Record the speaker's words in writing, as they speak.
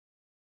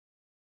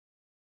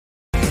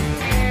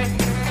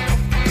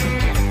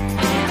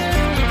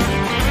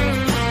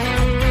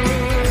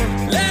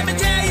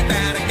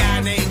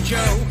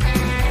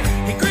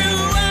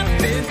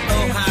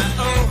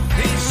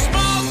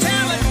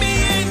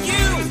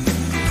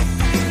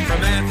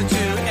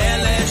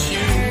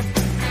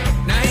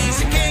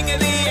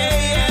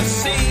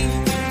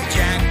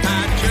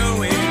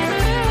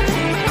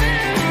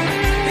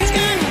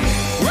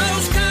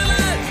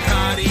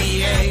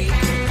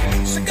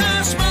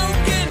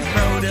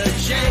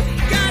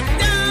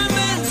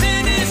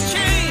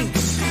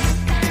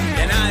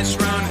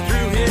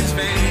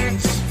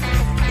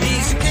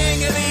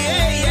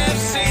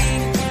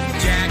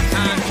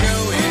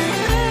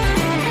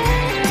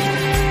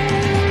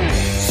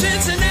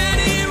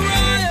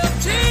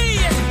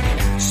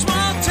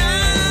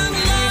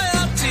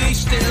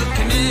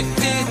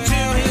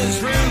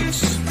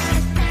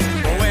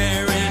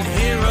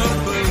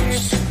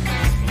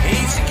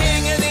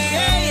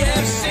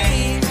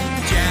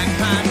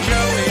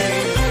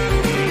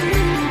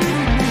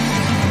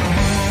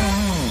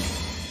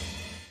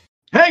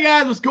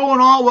guys, what's going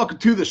on? Welcome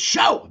to the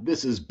show.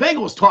 This is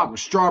Bengals Talk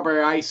with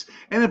Strawberry Ice,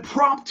 an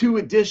impromptu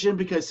edition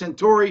because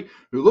Centauri,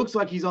 who looks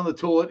like he's on the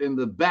toilet in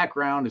the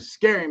background, is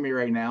scaring me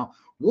right now,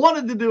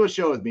 wanted to do a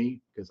show with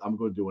me because I'm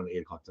going to do one at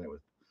 8 o'clock tonight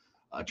with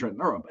Trent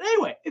Irwin. But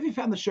anyway, if you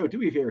found the show, do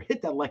me a favor,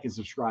 hit that like and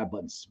subscribe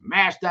button,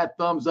 smash that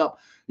thumbs up.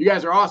 You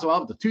guys are awesome.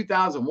 I'm up to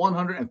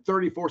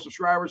 2,134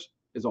 subscribers.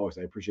 As always,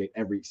 I appreciate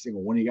every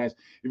single one of you guys.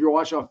 If you're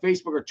watching on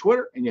Facebook or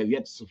Twitter and you have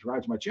yet to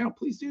subscribe to my channel,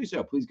 please do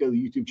so. Please go to the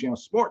YouTube channel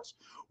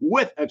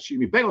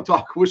Bengal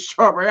Talk with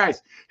Strawberry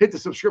Ice. Hit the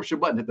subscription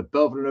button, hit the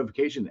bell for the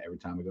notification. Every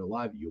time we go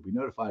live, you'll be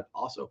notified.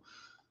 Also,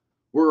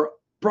 we're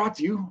brought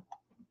to you,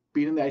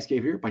 being in the Ice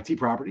Cave here, by T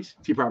Properties.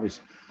 T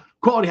Properties,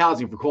 quality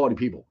housing for quality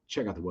people.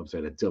 Check out the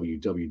website at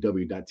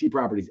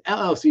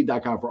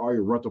www.tpropertiesllc.com for all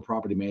your rental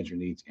property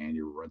management needs and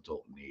your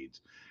rental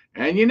needs.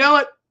 And you know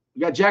it,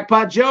 we got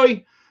Jackpot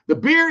Joey. The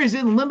beer is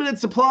in limited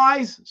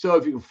supplies, so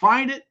if you can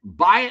find it,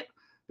 buy it.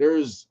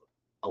 There's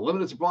a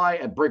limited supply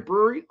at Break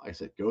Brewery. Like I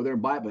said, go there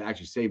and buy it, but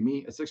actually save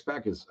me a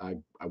six-pack because I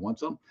want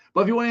some.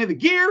 But if you want any of the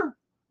gear,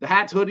 the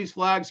hats, hoodies,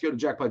 flags, go to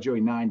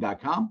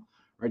jackpotjoey9.com.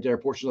 Right there, a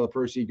portion of the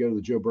proceeds go to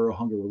the Joe Burrow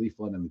Hunger Relief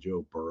Fund and the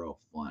Joe Burrow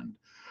Fund.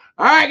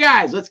 All right,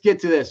 guys, let's get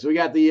to this. We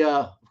got the,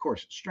 of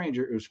course,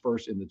 Stranger who's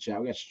first in the chat.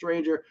 We got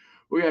Stranger,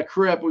 we got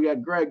Crip, we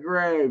got Greg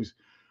Graves,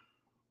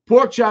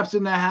 Pork Chops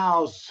in the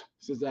house.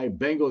 Cincinnati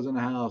Bengals in the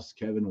house.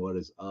 Kevin, what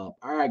is up?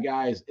 All right,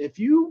 guys. If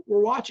you were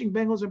watching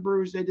Bengals and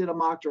Brews, they did a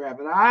mock draft,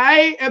 and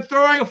I am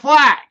throwing a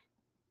flag.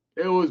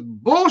 It was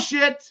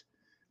bullshit.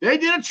 They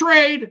did a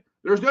trade.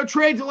 There's no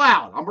trades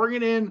allowed. I'm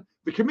bringing in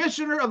the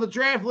commissioner of the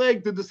draft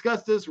league to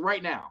discuss this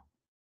right now.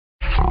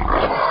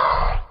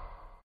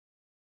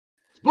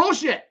 It's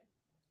bullshit.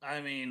 I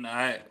mean,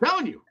 I'm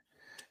telling you.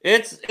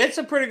 It's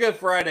a pretty good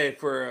Friday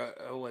for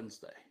a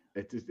Wednesday.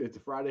 It's a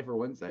Friday for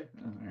Wednesday?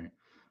 All right.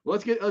 Well,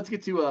 let's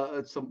get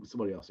to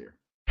somebody else here.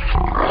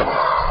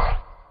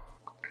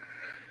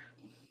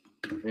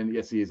 And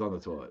yes, he is on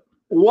the toilet.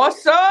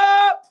 What's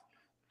up?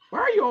 Why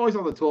are you always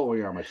on the toilet when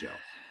you're on my show?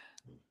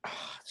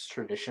 It's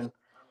tradition.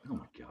 Oh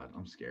my God,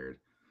 I'm scared.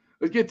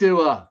 Let's get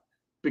to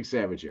Big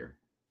Savage here.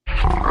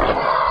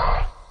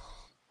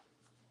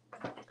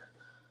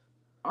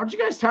 Aren't you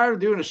guys tired of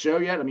doing a show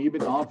yet? I mean, you've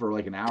been on for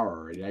like an hour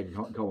already. I can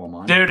come on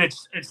mine. Dude,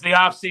 it's the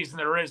off season.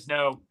 There is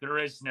no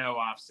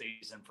off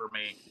season for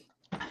me.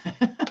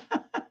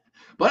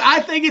 But I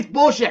think it's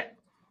bullshit.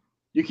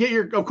 You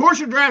can't. Of course,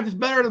 your draft is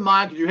better than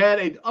mine because you had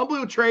an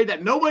unbelievable trade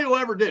that nobody will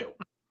ever do.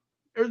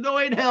 There's no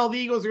way in hell the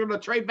Eagles are going to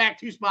trade back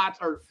 2 spots,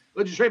 or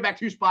let you trade back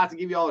 2 spots and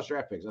give you all the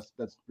draft picks.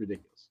 That's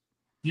ridiculous.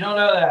 You don't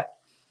know that.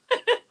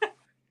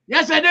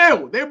 Yes, I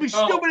do. They would be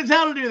stupid as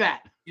hell to do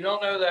that. You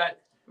don't know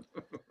that.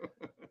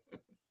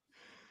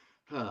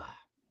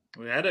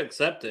 We had to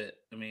accept it.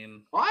 I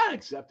mean, I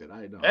accept it.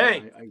 I know.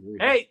 Hey, I agree.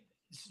 Hey,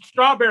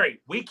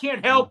 Strawberry, we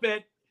can't help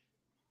it.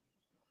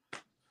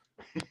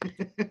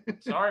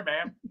 Sorry,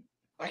 man.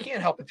 I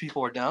can't help it.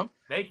 People are dumb.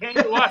 They came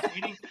to us.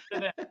 We didn't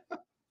come to them.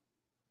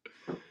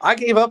 I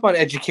gave up on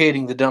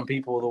educating the dumb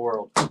people of the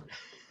world.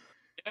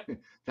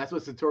 That's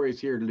what Satori is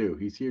here to do.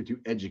 He's here to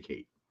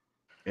educate.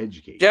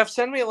 Educate. Jeff,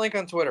 send me a link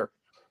on Twitter.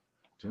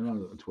 Send it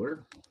on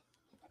Twitter?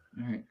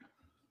 All right.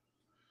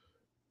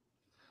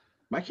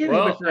 I can't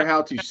even figure out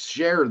how to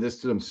share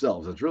this to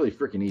themselves. It's really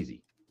freaking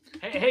easy.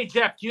 Hey,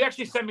 Jeff, can you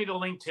actually send me the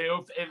link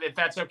too, if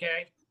that's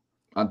okay?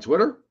 On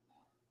Twitter?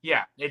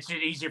 Yeah, it's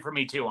easier for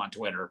me too on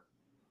Twitter.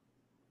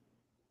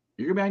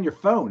 You're going to be on your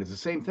phone. It's the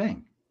same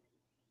thing.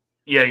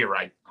 Yeah, you're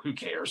right. Who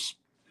cares?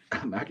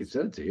 I can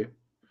send it to you.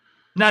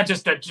 No,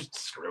 just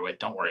screw it.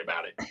 Don't worry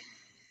about it.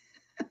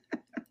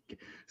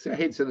 See, I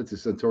hate sending it to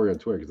Centauri on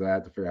Twitter because I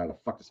have to figure out how to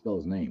fuck to spell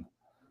his name.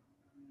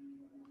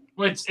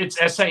 Well, it's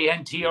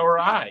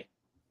Santori.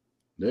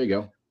 There you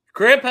go.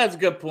 Crip has a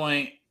good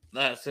point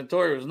that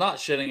Centauri was not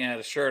shitting at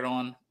a shirt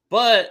on,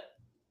 but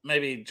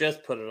maybe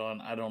just put it on.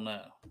 I don't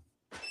know.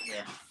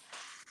 Yeah.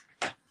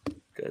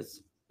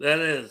 Because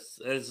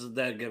it's a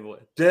dead giveaway.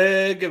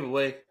 Dead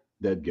giveaway.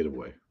 Dead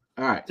giveaway.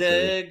 All right.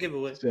 Dead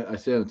giveaway. I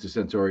sent it to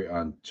Centauri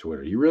on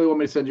Twitter. You really want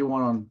me to send you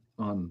one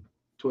on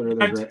Twitter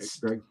there,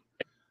 Greg?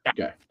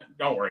 Okay.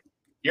 Don't worry.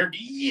 You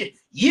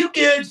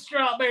good,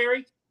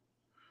 Strawberry.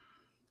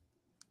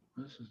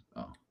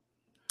 All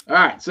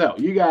right. So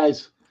you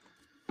guys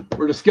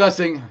were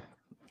discussing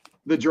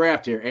the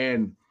draft here,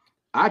 and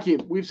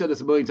we've said this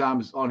a million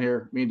times on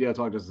here. Me and Dale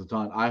talked this a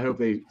ton. I hope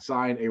they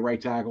sign a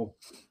right tackle,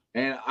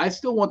 and I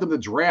still want them to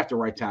draft a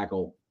right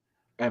tackle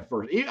at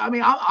first. I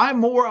mean, I'm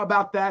more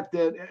about that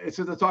than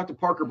since I talked to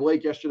Parker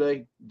Blake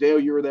yesterday. Dale,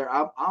 you were there.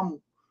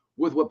 I'm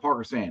with what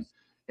Parker's saying.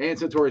 And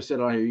Centauri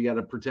said on here, you got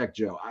to protect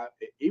Joe.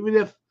 Even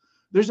if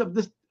there's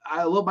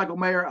I love Michael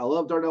Mayer, I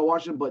love Darnell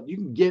Washington, but you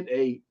can get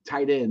a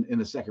tight end in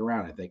the second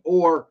round, I think.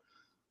 Or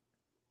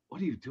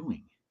what are you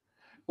doing?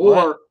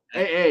 Or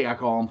AA, I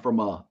call him from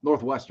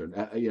Northwestern.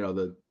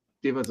 The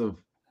defensive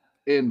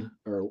end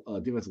or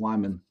defensive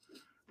lineman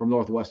from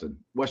Northwestern.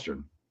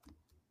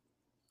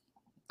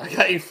 I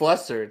got you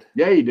flustered.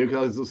 Yeah, you do.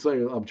 Because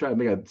I'm trying to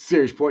make a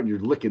serious point, and you're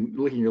licking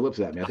your lips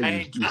at me. I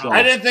think you saw.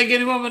 I didn't think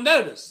anyone would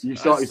notice. You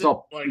saw. You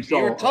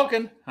were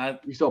talking.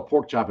 You saw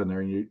pork chop in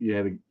there, and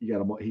you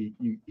got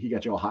him. He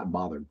got you all hot and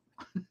bothered.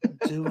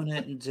 Doing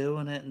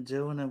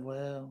it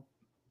well.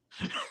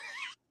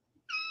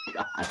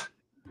 God.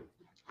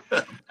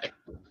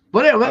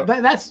 But anyway,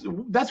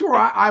 that's where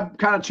I'm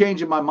kind of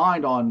changing my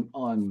mind on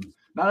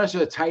not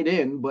necessarily a tight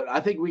end, but I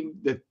think we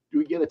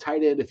get a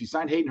tight end. If you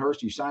sign Hayden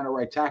Hurst, you sign a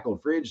right tackle in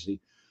free agency,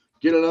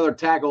 get another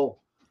tackle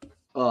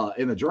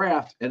in the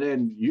draft, and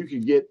then you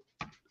can get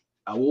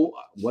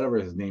whatever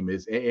his name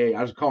is, AA.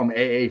 I just call him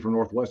AA from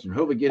Northwestern.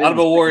 Hopefully get him.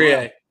 Audible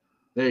Warrior.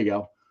 There you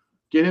go.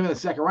 Get him in the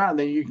second round, and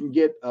then you can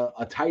get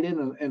a tight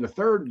end in the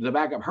third to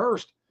back up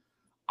Hurst.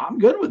 I'm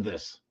good with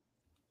this.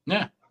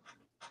 Yeah.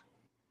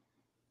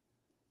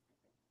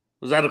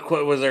 Was there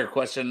a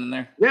question in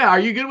there? Yeah. Are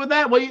you good with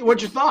that?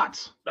 What's your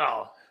thoughts?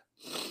 Oh,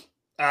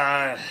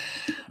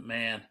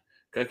 man,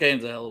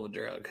 cocaine's a hell of a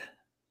drug.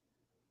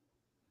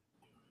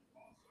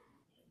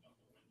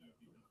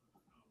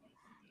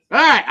 All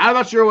right. I'm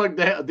not sure what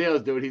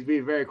Dale's doing. He's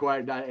being very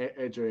quiet, not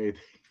answering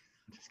anything.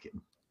 Just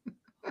kidding.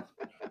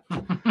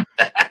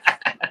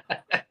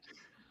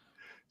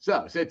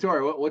 So,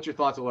 Santori, what's your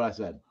thoughts on what I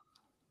said?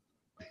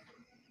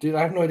 Dude,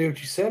 I have no idea what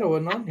you said. I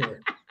wasn't on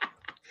here.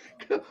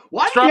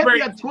 Why did you have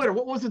me on Twitter?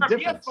 What was the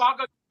difference? You have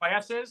fog on your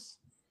glasses?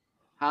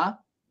 Huh?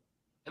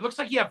 It looks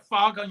like you have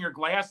fog on your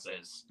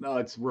glasses. No,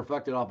 it's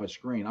reflected off my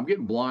screen. I'm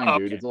getting blind,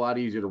 Okay. dude. It's a lot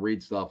easier to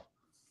read stuff.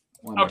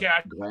 Okay,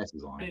 I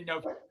glasses on. didn't know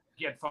if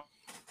you had fog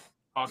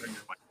on your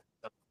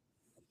glasses.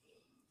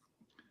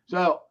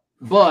 So,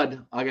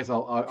 Bud, I guess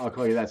I'll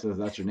call you that since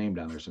that's your name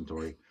down there,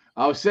 Centauri.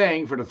 I was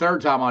saying for the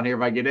third time on here,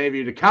 if I get any of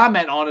you to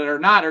comment on it or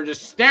not, or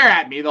just stare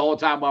at me the whole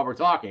time while we're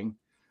talking.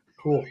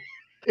 Cool.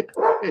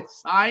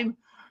 It's sign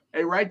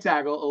a right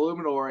tackle,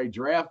 Illuminor, a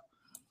draft,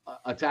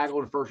 a tackle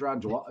in the first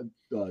round,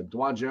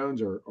 Dwan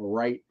Jones or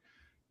right.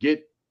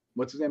 Get,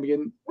 what's his name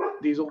again,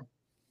 Diesel?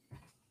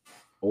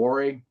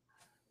 Ori.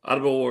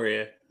 Audible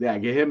Warrior. Yeah,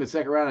 get him in the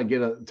second round and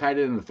get a tight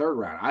end in the third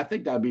round. I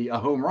think that'd be a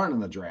home run in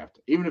the draft,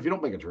 even if you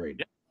don't make a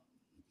trade.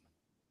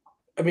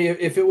 I mean,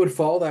 if it would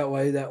fall that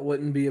way, that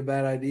wouldn't be a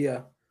bad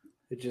idea.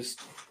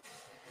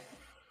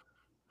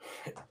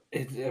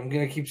 I'm going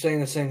to keep saying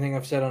the same thing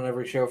I've said on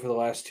every show for the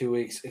last 2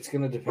 weeks. It's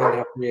going to depend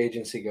how free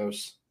agency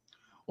goes.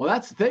 Well,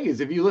 that's the thing is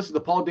if you listen to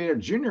Paul Dana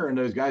Jr. and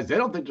those guys, they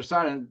don't think they're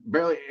signing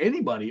barely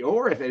anybody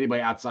or if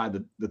anybody outside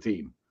the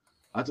team.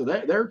 That's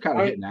what they're kind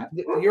of hitting at.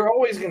 You're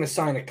always going to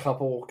sign a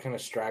couple kind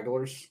of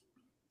stragglers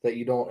that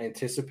you don't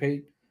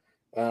anticipate.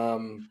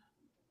 But,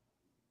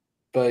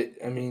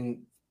 I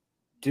mean,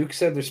 Duke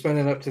said they're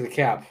spending up to the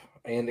cap,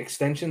 and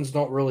extensions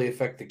don't really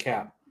affect the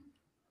cap.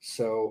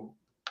 So,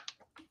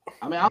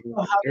 I mean, I don't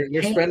know how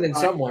they're spending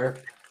somewhere.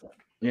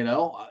 You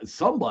know,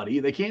 somebody.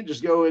 They can't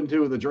just go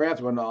into the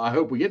draft when I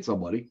hope we get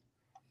somebody.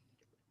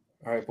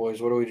 All right,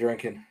 boys, what are we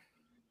drinking?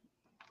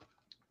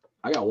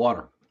 I got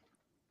water.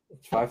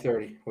 It's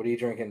 5:30. What are you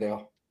drinking,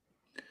 Dale?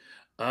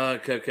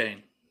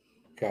 Cocaine.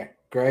 Okay.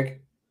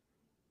 Greg?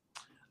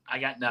 I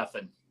got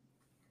nothing.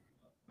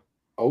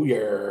 Oh,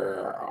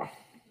 yeah.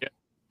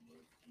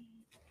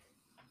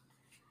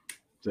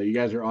 So you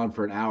guys are on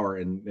for an hour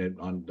and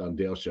on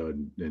Dale's show,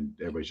 and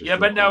everybody's just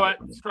But no,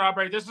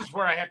 Strawberry, this is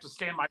where I have to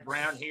stand my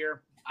ground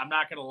here. I'm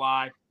not going to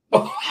lie.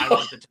 I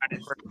went the tight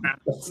end first round.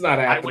 That's not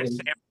happening.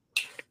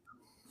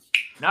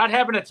 Not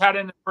having a tight end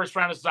in the first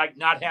round is like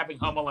not having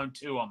Home Alone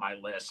 2 on my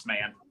list,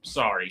 man.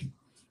 Sorry.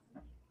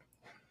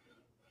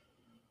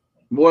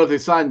 What if they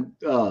sign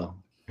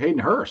Hayden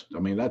Hurst? I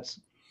mean,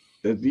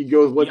 he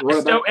goes with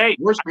running back.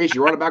 Worst case,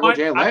 you run it back what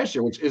you had last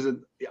year, which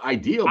isn't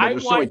ideal, but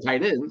there's so many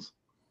tight ends.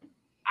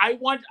 I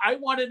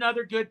want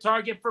another good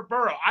target for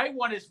Burrow. I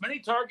want as many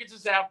targets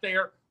as out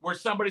there where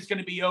somebody's going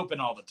to be open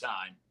all the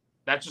time.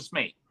 That's just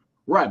me.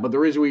 Right, but the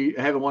reason we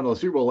haven't won the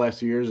Super Bowl the last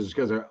 2 years is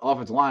because our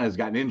offensive line has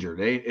gotten injured.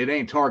 It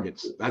ain't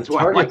targets. That's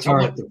why targets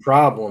aren't the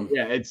problem.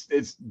 Yeah,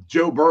 it's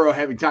Joe Burrow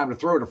having time to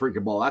throw the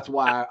freaking ball. That's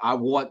why I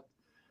want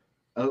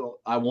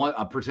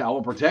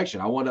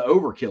protection. I want to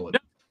overkill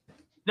it.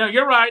 No,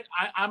 you're right.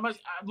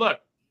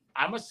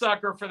 I'm a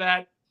sucker for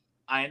that.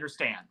 I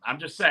understand. I'm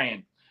just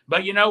saying.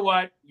 But you know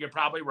what? You're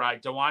probably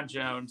right. Dwan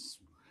Jones.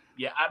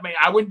 Yeah, I mean,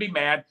 I wouldn't be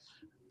mad.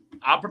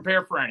 I'll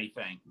prepare for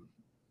anything.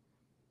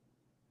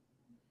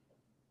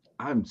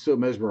 I'm so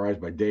mesmerized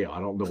by Dale.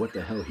 I don't know what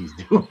the hell he's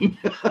doing.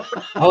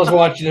 I was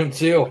watching him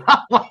too.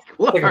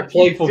 Like a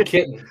playful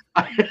kitten.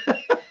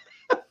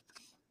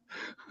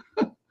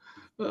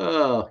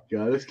 Oh,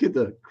 God. Let's get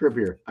the crib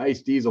here.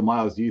 Ice Diesel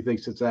Miles, do you think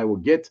Cincinnati will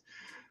get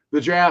the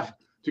draft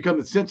to come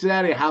to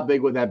Cincinnati? How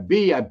big would that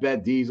be? I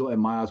bet Diesel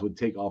and Miles would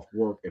take off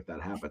work if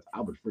that happens. I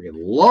would freaking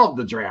love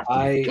the draft.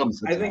 I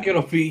think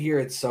it'll be here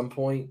at some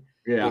point.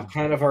 Yeah. We've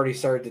kind of already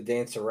started to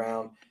dance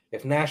around.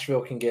 If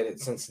Nashville can get it,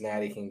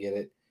 Cincinnati can get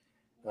it.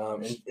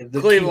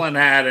 Cleveland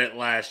had it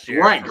last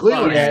year. Right.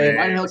 Cleveland had it.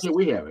 Why the hell can't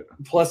we have it?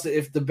 Plus,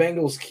 if the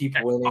Bengals keep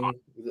winning,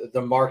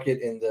 the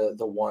market and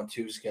the want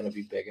to is going to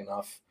be big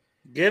enough.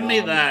 Give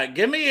me that.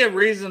 Give me a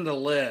reason to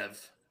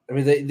live. I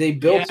mean, they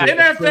built Yeah. it.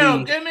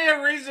 NFL, give me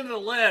a reason to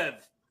live.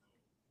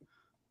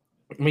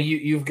 I mean,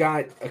 you've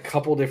got a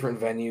couple different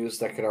venues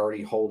that could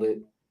already hold it.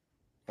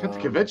 At the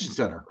convention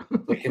center.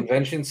 The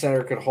convention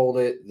center could hold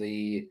it.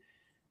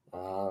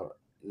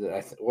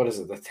 What is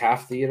it? The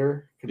Taft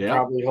Theater could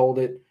probably hold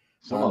it.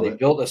 They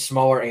built a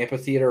smaller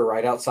amphitheater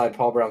right outside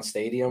Paul Brown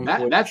Stadium.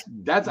 That's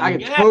I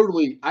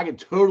can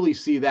totally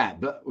see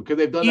that, but because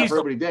they've done that for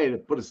every day to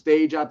put a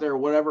stage out there or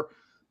whatever.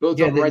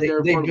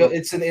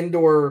 It's an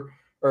indoor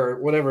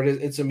or whatever it is.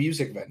 It's a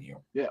music venue.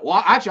 Yeah.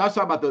 Well, actually, I was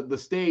talking about the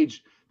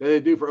stage that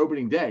they do for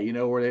opening day. You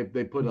know, where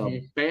they put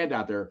a band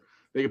out there.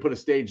 They could put a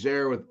stage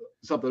there with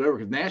something over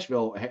because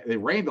Nashville, they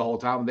rained the whole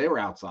time and they were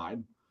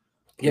outside.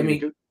 Yeah, I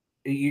mean,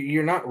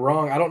 you're not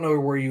wrong. I don't know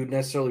where you would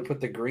necessarily put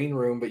the green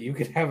room, but you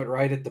could have it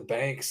right at the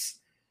banks.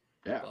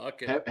 Yeah,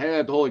 have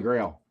at the Holy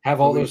Grail.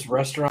 Have all those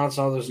restaurants,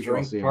 all those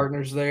drink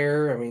partners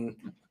there. I mean,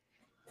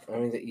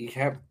 you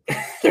have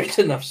there's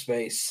enough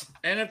space.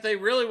 And if they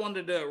really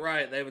wanted to do it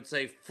right, they would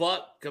say,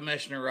 "Fuck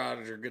Commissioner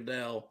Roger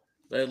Goodell."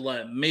 They'd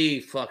let me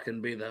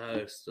fucking be the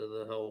host of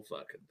the whole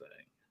fucking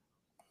thing.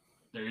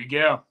 There you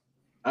go.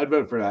 I'd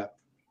vote for that,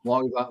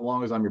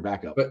 long as I'm your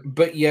backup.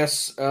 But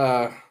yes,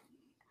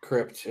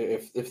 Crypt.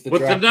 If the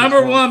with the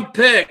number one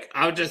pick,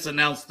 I would just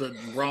announce the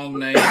wrong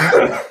name.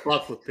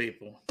 Fuck with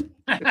people.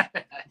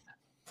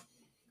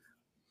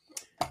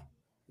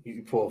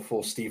 You pull a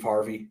full Steve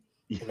Harvey.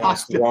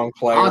 Announce the wrong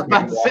player. I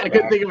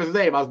couldn't think of his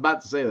name. I was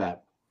about to say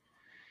that.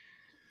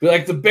 Be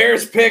like, the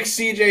Bears pick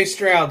C.J.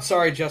 Stroud.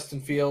 Sorry,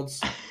 Justin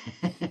Fields.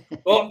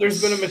 Oh,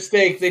 there's been a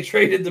mistake. They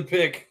traded the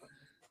pick.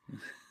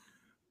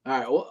 All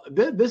right. Well,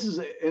 this is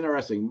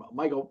interesting.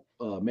 Michael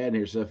Madden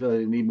here says I feel like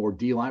they need more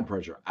D-line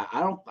pressure. I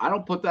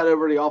don't put that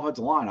over the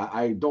offensive line.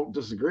 I don't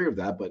disagree with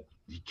that, but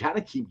you got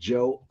to keep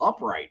Joe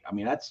upright. I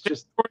mean, that's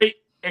just.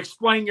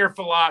 Explain your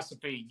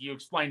philosophy. You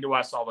explain to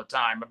us all the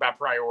time about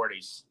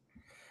priorities.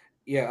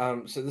 Yeah.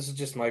 So this is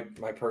just my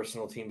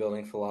personal team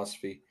building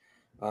philosophy.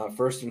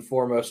 First and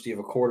foremost, you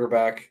have a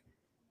quarterback.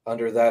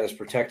 Under that is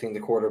protecting the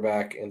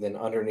quarterback, and then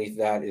underneath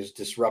that is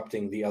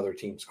disrupting the other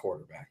team's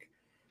quarterback.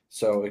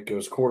 So it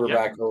goes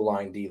quarterback,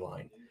 O-line,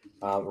 D-line.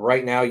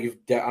 Right now, I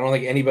don't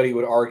think anybody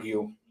would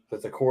argue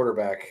that the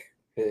quarterback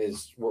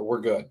is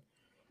we're good.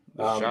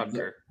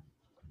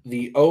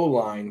 The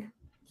O-line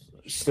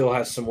still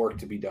has some work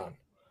to be done.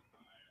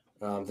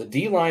 The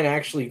D-line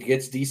actually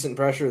gets decent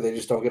pressure. They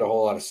just don't get a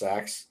whole lot of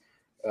sacks.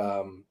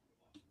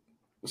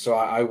 So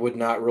I would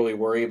not really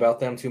worry about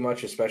them too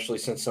much, especially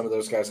since some of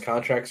those guys'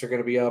 contracts are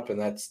going to be up, and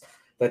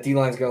that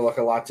D-line is going to look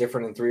a lot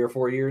different in 3 or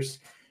 4 years.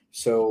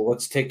 So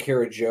let's take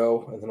care of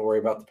Joe and then worry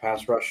about the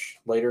pass rush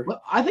later.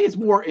 Well, I think it's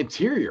more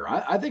interior.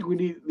 I think we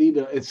need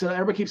to. It's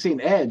everybody keeps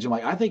saying edge. I'm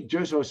like, I think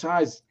Joseph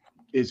Ossai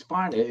is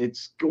fine.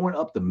 It's going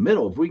up the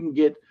middle. If we can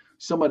get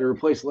somebody to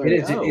replace Larry,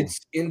 it's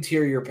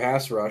interior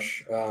pass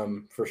rush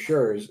for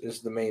sure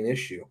is the main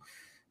issue.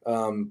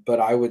 But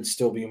I would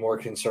still be more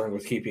concerned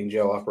with keeping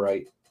Joe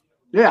upright.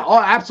 Yeah, oh,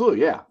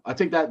 absolutely. Yeah, I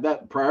take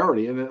that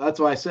priority, and that's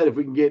why I said if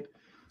we can get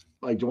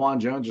like Juwan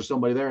Jones or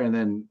somebody there, and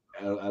then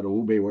out of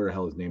Ube, where the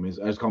hell his name is,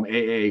 I just call him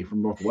AA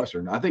from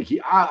Northwestern. I think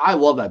I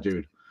love that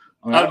dude.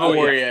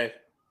 Aurier.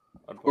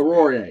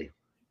 Aurier.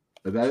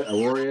 Is that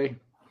Aurier?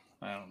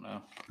 I don't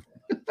know.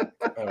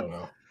 I don't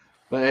know.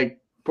 But hey,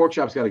 Pork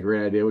Chop's got a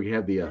great idea. We can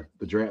have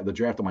the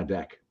draft on my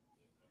deck.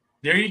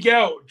 There you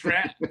go.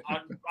 Draft.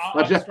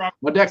 My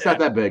deck's not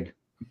that big.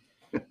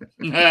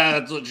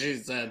 That's what she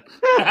said.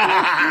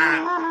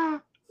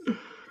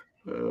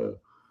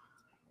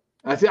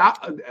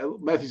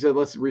 Matthew said,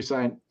 let's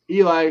resign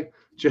Eli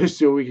just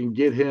so we can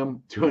get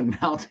him to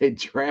announce a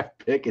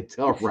draft pick and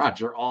tell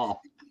Roger off.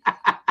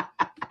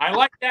 I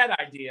like that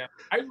idea.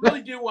 I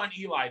really do want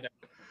Eli, though.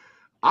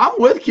 I'm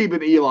with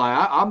keeping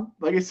Eli. I'm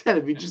like I said,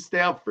 if you just stay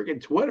off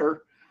freaking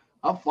Twitter,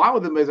 I'm fine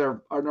with him as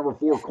our number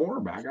 4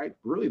 cornerback. I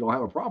really don't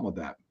have a problem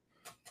with that.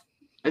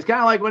 It's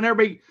kind of like when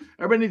everybody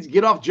needs to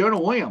get off Jonah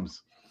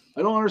Williams.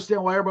 I don't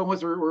understand why everybody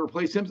wants to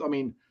replace him. I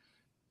mean,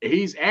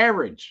 he's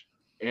average.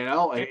 You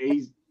know,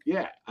 he's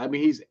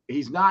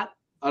not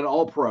an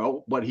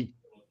all-pro, but he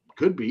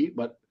could be.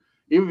 But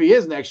even if he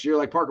is next year,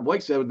 like Parker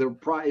Blake said,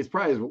 it's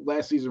probably his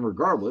last season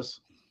regardless.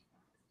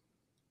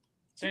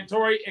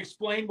 Santori,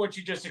 explain what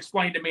you just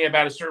explained to me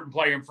about a certain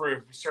player and for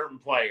a certain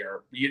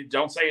player. You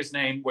don't say his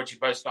name, what you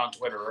posted on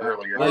Twitter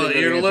earlier. Well,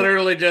 you're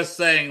literally just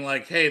saying,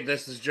 like, hey,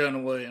 this is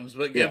Jonah Williams,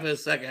 but give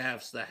his second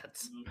half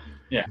stats.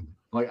 Yeah.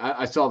 Like,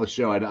 I saw the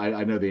show.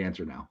 I know the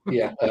answer now.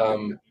 Yeah.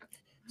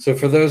 So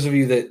for those of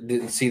you that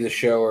didn't see the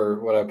show or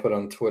what I put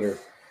on Twitter,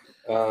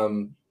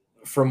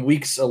 from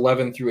weeks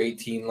 11 through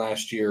 18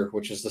 last year,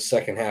 which is the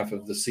second half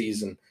of the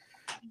season,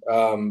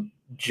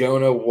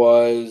 Jonah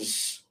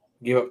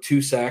gave up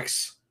 2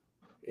 sacks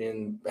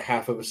in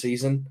half of a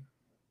season.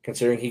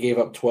 Considering he gave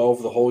up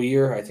 12 the whole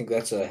year, I think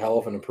that's a hell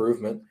of an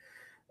improvement.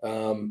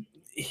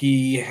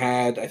 He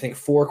had, I think,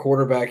 4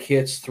 quarterback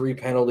hits, 3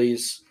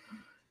 penalties.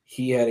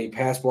 He had a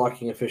pass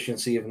blocking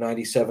efficiency of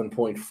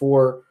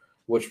 97.4,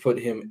 which put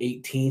him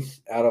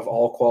 18th out of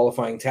all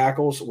qualifying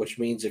tackles, which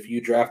means if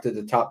you drafted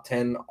the top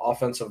 10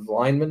 offensive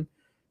linemen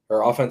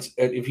or offense.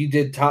 If you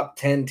did top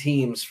 10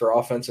 teams for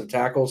offensive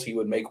tackles, he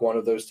would make one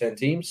of those 10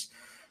 teams.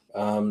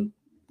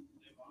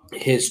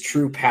 His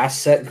true pass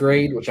set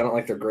grade, which I don't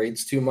like their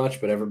grades too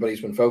much, but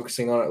everybody's been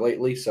focusing on it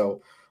lately,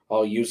 so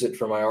I'll use it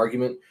for my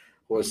argument,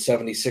 was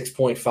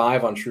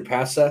 76.5 on true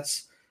pass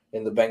sets,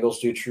 and the Bengals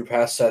do true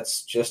pass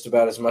sets just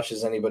about as much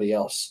as anybody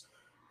else.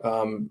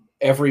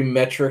 Every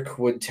metric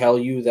would tell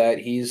you that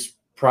he's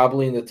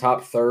probably in the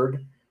top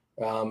third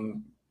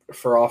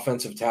for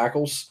offensive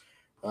tackles,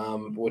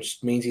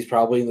 which means he's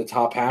probably in the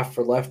top half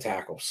for left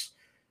tackles.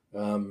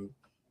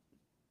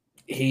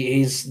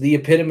 He's the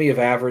epitome of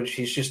average.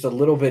 He's just a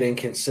little bit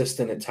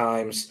inconsistent at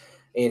times,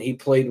 and he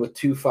played with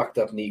 2 fucked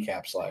up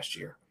kneecaps last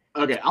year.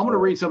 Okay, I'm going to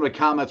read some of the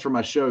comments from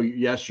my show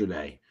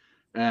yesterday,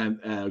 and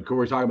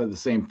we're talking about the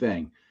same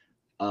thing.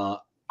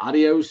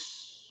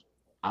 Adios,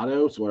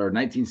 whatever,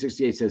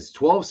 1968 says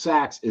 12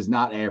 sacks is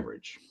not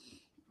average.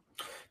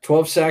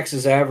 12 sacks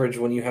is average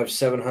when you have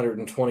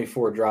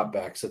 724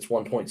 dropbacks. That's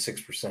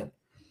 1.6%.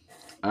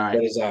 All right.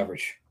 That is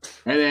average.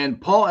 And then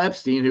Paul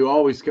Epstein, who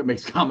always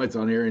makes comments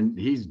on here, and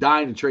he's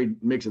dying to trade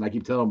Mixon. I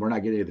keep telling him we're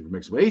not getting anything for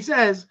Mixon. But he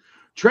says,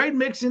 trade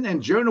Mixon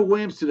and Jonah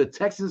Williams to the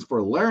Texans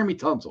for Laramie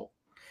Tunsil.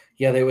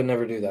 Yeah, they would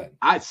never do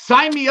that.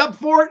 Sign me up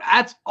for it.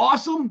 That's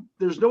awesome.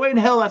 There's no way in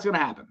hell that's going to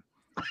happen.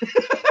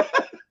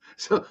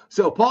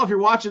 So Paul, if you're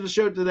watching the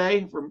show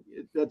today,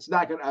 that's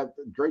not going to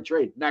great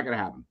trade. Not going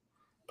to happen.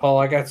 Paul,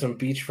 I got some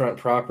beachfront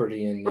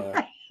property in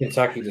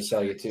Kentucky to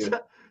sell you too.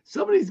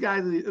 Some of these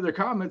guys, their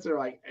comments are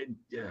like,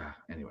 yeah.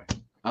 Anyway,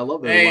 I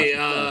love that.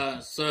 Hey,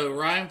 so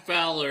Ryan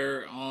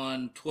Fowler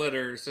on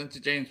Twitter,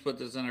 Cincy James put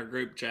this in our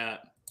group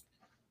chat.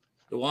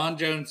 DeJuan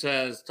Jones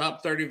has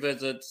top 30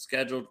 visits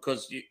scheduled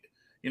because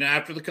you know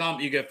after the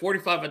you get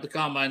 45 at the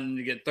combine and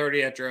you get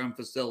 30 at your own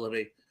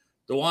facility.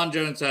 DeJuan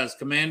Jones has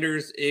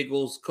Commanders,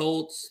 Eagles,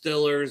 Colts,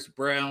 Steelers,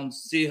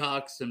 Browns,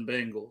 Seahawks, and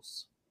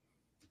Bengals.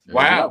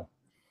 Wow.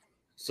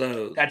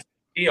 So that's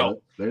a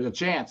deal. There's a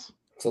chance.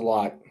 It's a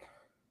lot.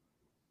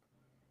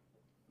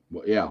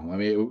 Well, yeah. I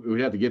mean,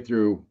 we'd have to get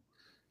through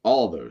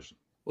all of those.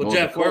 Well,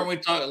 Jeff, weren't we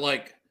talking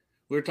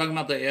we were talking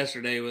about that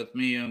yesterday with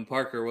me and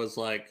Parker? Was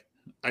like,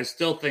 I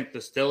still think the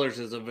Steelers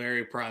is a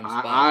very prime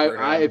spot for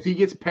him. If he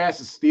gets past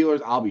the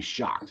Steelers, I'll be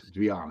shocked, to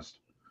be honest.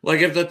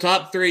 Like if the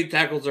top 3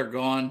 tackles are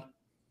gone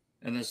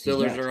and the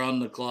Steelers are on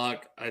the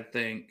clock, I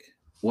think.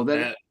 Well, then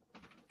at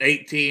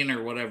 18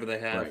 or whatever they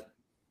have. Right.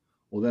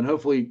 Well, then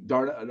hopefully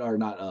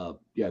Darnell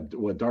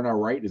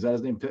Wright, is that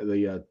his name?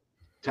 The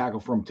tackle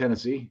from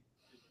Tennessee.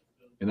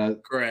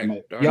 And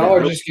correct. Y'all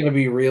are just going to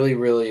be really,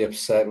 really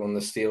upset when the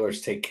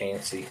Steelers take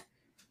Kancey.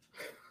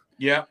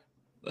 Yeah.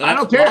 That's I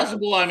don't care.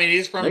 Possible. I mean,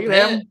 he's from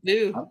Pitt,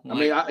 too.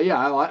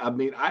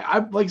 I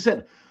like I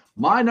said,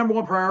 my number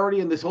one priority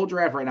in this whole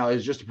draft right now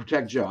is just to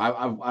protect Joe.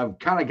 I've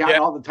kind of gotten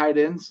all the tight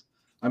ends.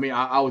 I mean,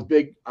 I was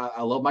big.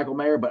 I love Michael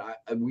Mayer, but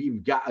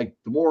we've got the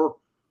more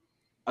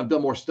I've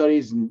done more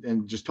studies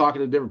and just talking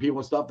to different people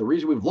and stuff. The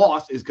reason we've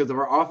lost is because of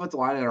our offensive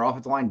line and our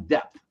offensive line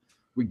depth.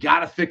 We got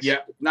to fix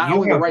not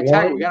only the right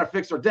tackle, we got to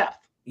fix our depth.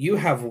 You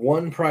have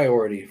one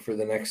priority for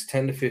the next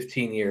 10 to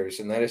 15 years,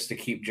 and that is to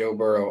keep Joe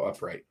Burrow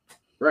upright.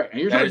 Right. And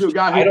you're talking to a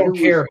guy I don't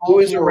care who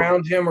is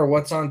around him or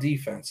what's on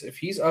defense. If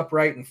he's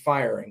upright and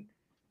firing,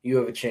 you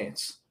have a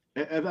chance.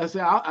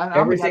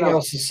 Everything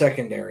else is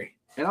secondary.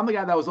 And I'm the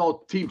guy that was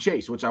all team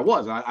chase, which I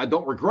was. I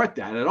don't regret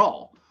that at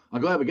all.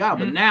 I'm glad we got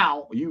him. Mm-hmm. But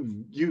now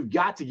you've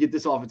got to get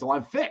this offensive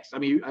line fixed. I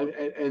mean,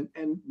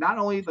 and not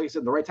only, like I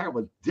said, the right tackle,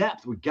 but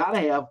depth. We got to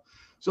have.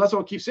 So that's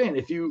what I keep saying.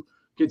 If you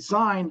could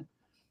sign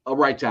a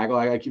right tackle,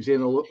 like I keep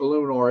saying,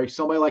 Illuminori,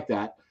 somebody like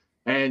that,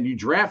 and you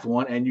draft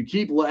one and you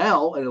keep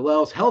Le'el, and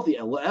Le'el's healthy,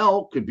 and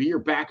Le'el could be your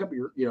backup,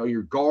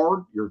 your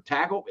guard, your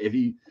tackle. If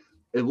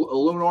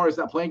Illuminori is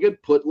not playing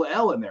good, put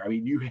Le'el in there. I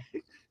mean,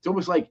 it's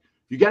almost like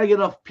you got to get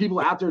enough people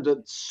out there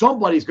that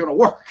somebody's going to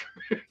work,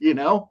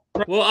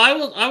 Well, I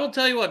will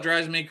tell you what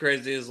drives me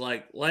crazy is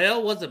like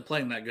Le'el wasn't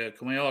playing that good.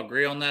 Can we all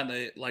agree on that?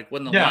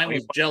 When the line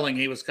was gelling,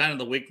 he was kind of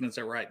the weakness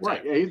at right tackle.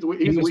 Right. Yeah,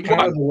 he was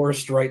kind of the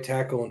worst right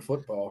tackle in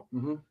football.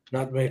 Mm-hmm.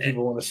 Not many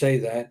people want to say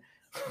that.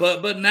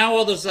 But now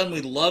all of a sudden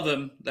we love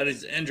him that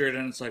he's injured,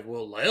 and it's like,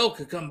 well, Le'el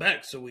could come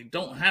back, so we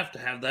don't have to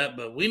have that,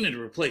 but we need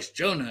to replace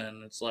Jonah.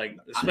 And it's like,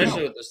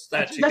 especially with the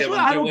stats that's what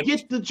I don't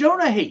get the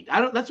Jonah hate.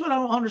 That's what I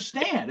don't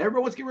understand.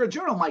 Everyone wants to get rid of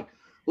Jonah. I'm like,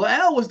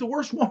 Le'el was the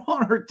worst one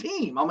on her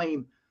team. I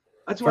mean,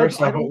 that's what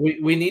First off,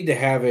 we need to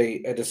have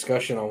a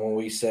discussion on when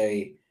we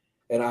say,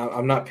 and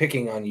I'm not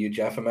picking on you,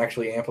 Jeff. I'm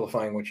actually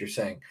amplifying what you're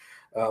saying.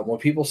 When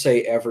people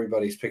say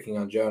everybody's picking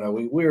on Jonah,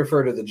 we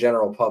refer to the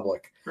general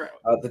public. Right.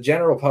 The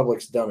general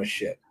public's dumb as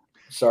shit.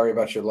 Sorry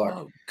about your luck.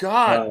 Oh,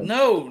 God.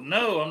 No,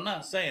 I'm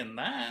not saying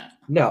that.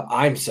 No,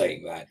 I'm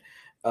saying that.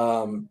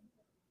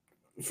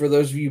 For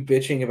those of you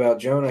bitching about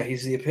Jonah,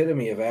 he's the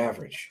epitome of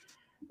average.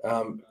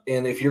 And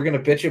if you're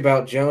going to bitch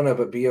about Jonah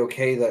but be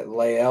okay that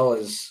Le'el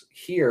is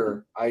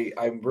here,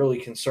 I'm really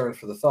concerned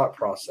for the thought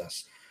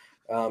process.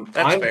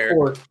 That's fair.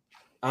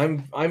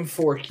 I'm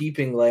for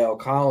keeping Le'el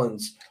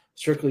Collins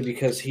strictly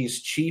because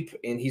he's cheap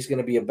and he's going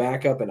to be a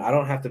backup, and I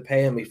don't have to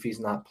pay him if he's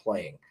not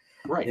playing.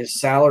 Right. His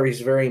salary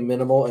is very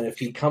minimal, and if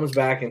he comes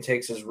back and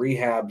takes his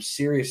rehab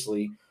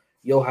seriously,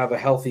 you'll have a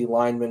healthy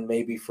lineman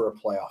maybe for a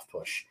playoff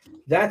push.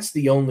 That's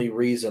the only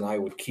reason I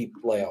would keep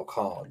La'el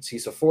Collins.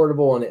 He's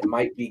affordable, and it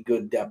might be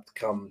good depth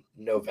come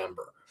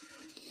November.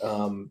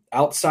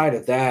 Outside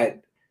of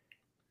that,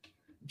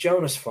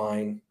 Jonah's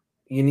fine.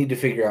 You need to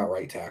figure out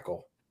right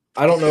tackle.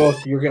 I don't know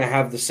if you're going to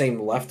have the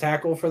same left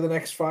tackle for the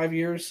next 5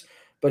 years,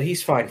 but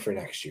he's fine for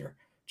next year.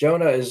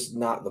 Jonah is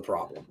not the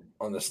problem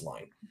on this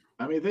line.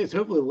 I mean,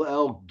 hopefully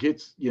La'el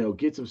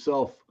gets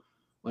himself,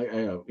 like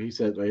he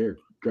said right here,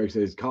 Greg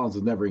says Collins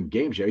is never in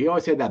game shape. He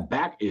always had that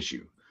back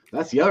issue.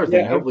 That's the other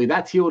thing. Yeah. Hopefully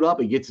that's healed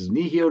up. He gets his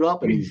knee healed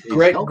up, and he's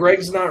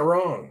Greg's not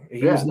wrong.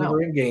 He was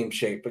never in game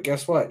shape, but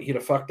guess what? He had a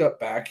fucked up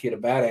back. He had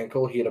a bad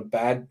ankle. He had a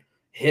bad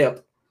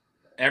hip.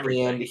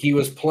 Everything. And he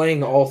was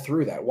playing all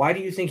through that. Why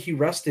do you think he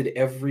rested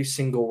every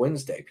single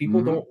Wednesday?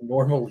 People don't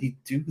normally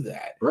do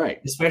that,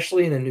 right?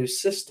 Especially in a new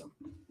system.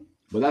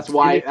 But that's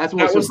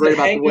what's so great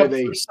about the way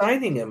they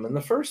signing him in the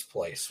first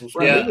place.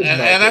 And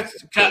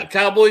that's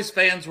Cowboys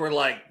fans were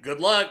like, "Good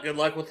luck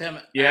with him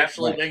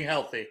actually being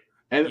healthy."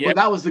 But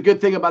that was the good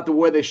thing about the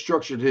way they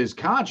structured his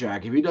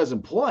contract. If he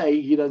doesn't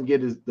play, he doesn't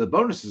get the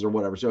bonuses or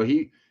whatever. So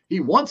he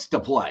wants to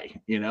play,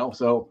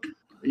 So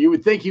you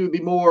would think he would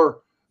be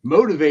more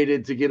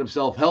motivated to get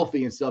himself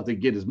healthy and stuff to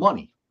get his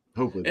money.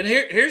 Hopefully. And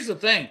here's the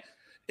thing: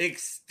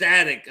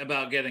 ecstatic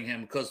about getting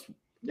him because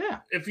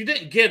if you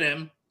didn't get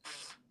him,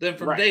 then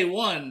from day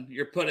one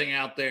you're putting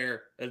out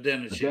there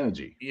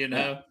identity.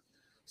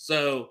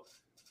 So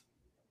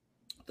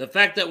the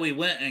fact that we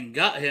went and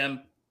got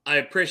him, I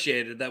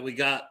appreciated that we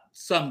got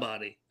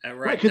somebody at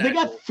right because they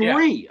got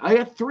three. I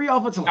got 3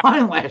 offensive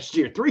line last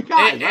year, 3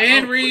 guys,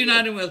 and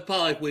reuniting with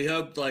Pollock. We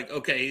hoped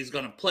he's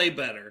going to play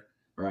better,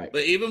 right?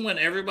 But even when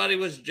everybody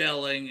was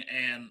gelling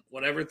and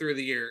whatever through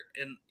the year,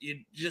 and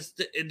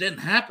it didn't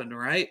happen,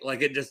 right?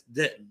 Like it just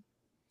didn't.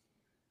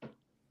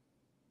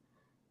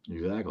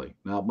 Exactly.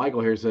 Now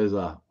Michael here says,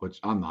 which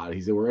I'm not.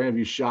 He said, "Were any of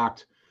you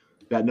shocked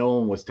that no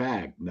one was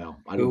tagged?" No,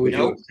 I don't.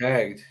 Who was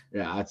tagged?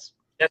 Yeah, that's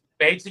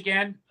Bates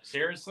again.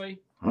 Seriously.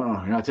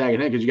 You're not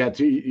tagging him because you got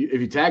 2. If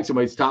you tag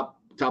somebody, it's top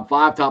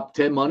 5, top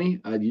 10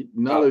 money.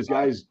 None of those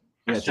guys,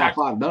 top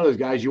 5. None of those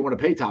guys you want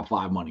to pay top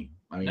 5 money.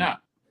 I mean,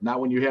 not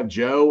when you have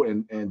Joe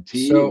and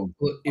T. So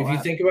if you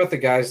think about the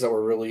guys that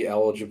were really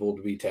eligible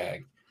to be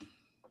tagged,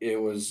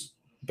 it was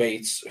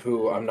Bates,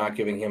 who I'm not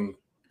giving him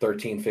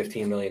 13,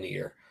 15 million a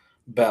year.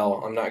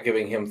 Bell, I'm not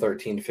giving him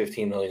 13,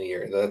 15 million a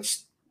year.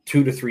 That's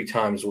 2 to 3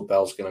 times what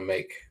Bell's going to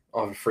make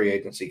off a free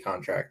agency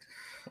contract.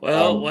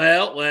 Well,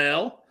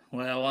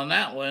 on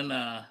that one,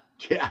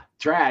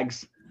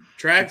 Trags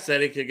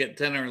said he could get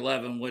 10 or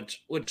 11,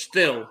 which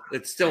still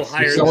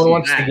higher. If someone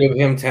wants to give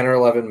him 10 or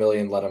 11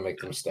 million, let him make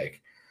the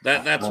mistake.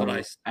 That's what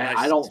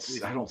I don't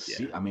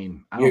see. I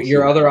mean,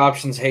 your other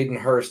option's Hayden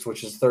Hurst,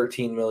 which is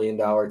 $13 million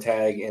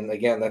tag, and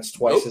again, that's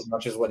twice as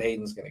much as what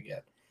Hayden's going to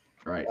get.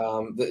 Right.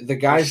 The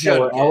guys that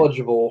were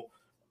eligible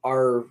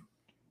are,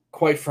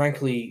 quite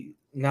frankly,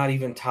 not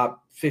even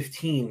top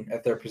 15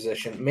 at their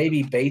position.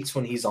 Maybe Bates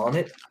when he's on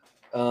it.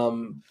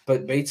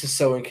 But Bates is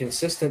so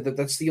inconsistent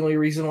that's the only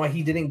reason why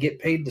he didn't get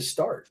paid to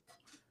start.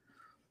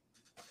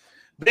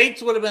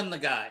 Bates would have been the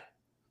guy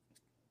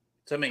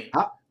to me.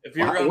 If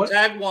you're going to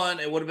tag one,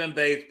 it would have been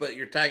Bates, but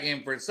you're tagging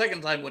him for a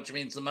second time, which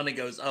means the money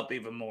goes up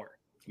even more.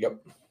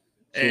 Yep.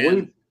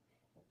 Good.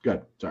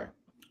 Sorry.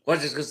 I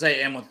was just going to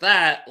say, and with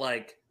that,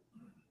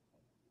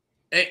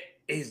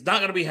 he's not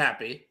going to be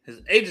happy.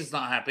 His agent's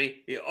not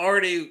happy. He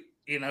already,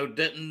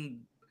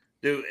 didn't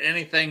do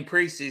anything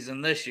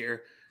preseason this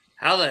year.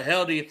 How the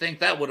hell do you think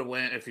that would have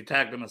went if you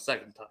tagged him a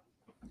second time?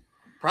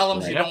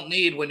 Problems you don't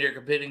need when you're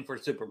competing for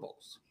Super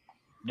Bowls.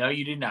 No,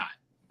 you do not.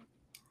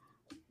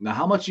 Now,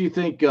 how much do you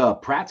think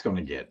Pratt's going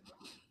to get?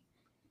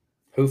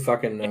 Who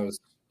fucking knows?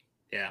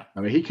 Yeah.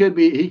 I mean, he could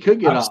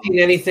get. I've seen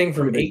anything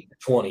from 8 to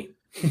 20.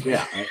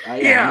 Yeah.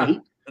 I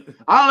mean,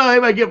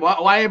 I don't know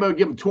why anybody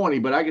give him 20,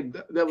 but I could.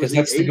 Because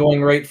that's the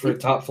going rate for a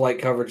top flight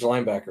coverage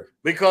linebacker.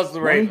 Because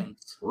the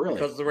Ravens. Really?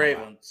 Because the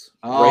Ravens.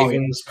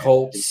 Ravens,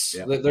 Colts.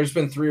 Yeah. There's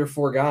been 3 or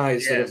 4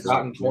 guys that have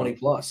gotten 20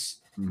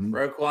 plus. Mm-hmm.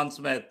 Roquan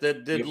Smith.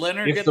 Did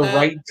Leonard get the that?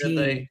 Right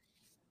team,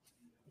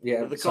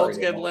 did the Colts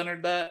give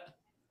Leonard that?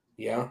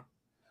 Yeah.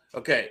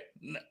 Okay.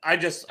 I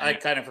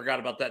kind of forgot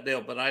about that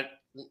deal, but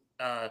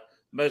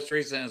most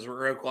recent is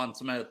Roquan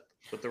Smith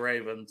with the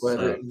Ravens. But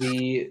so.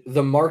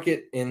 The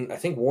market, and I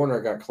think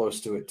Warner got close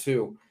to it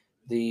too.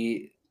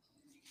 The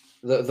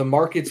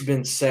market's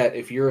been set.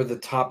 If you're the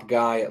top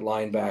guy at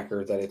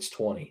linebacker, that it's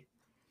 20.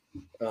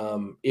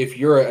 If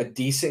you're a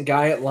decent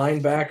guy at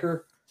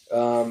linebacker,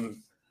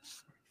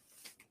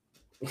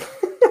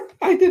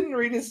 I didn't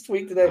read his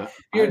tweet today. If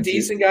you're a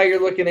decent guy,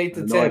 you're looking 8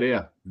 to 10. No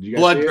idea.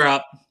 Blood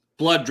drop.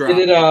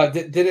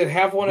 Did it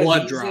have one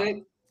blood of these drop? in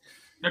it?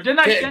 Now, didn't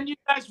I send you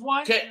guys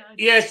one?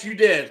 Yes, you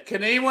did.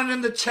 Can anyone in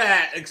the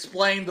chat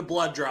explain the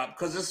blood drop?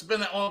 Because this has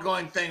been an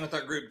ongoing thing with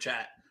our group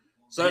chat.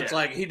 So it's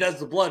like he does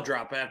the blood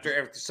drop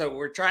after. So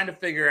we're trying to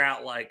figure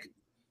out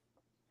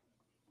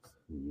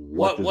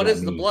What does what that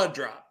is the mean? blood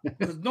drop?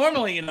 Because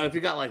normally, if you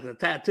got like the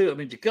tattoo, it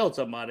means you killed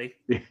somebody,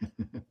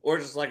 or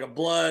just like a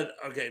blood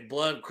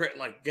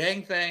like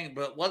gang thing.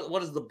 But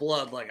what is the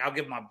blood like? I'll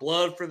give my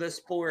blood for this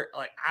sport.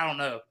 Like I don't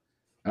know.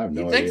 I have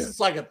He no thinks idea. it's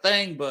like a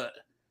thing, but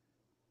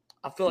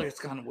I feel like it's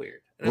kind of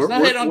weird. And We're- it's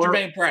not hit on we're-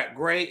 Jermaine Pratt.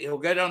 Great, he'll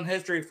go down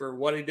history for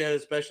what he did,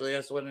 especially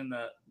us winning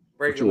the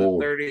We're breaking too the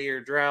old.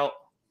 30-year drought.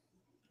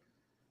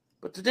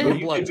 But the Well, damn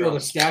you blood could build a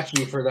drop.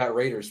 statue for that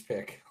Raiders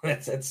pick.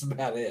 That's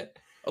about it.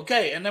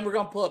 Okay, and then we're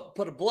gonna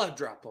put a blood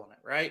drop on it,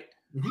 right?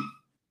 Mhm.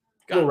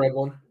 Got Little it. red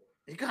one.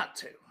 You got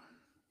to.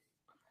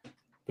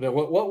 But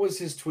what was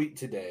his tweet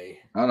today?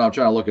 I don't know. I'm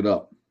trying to look it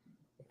up.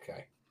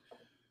 Okay.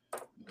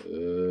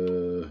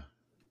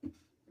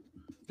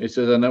 It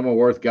says, I know my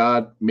worth.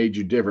 God made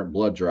you different.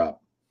 Blood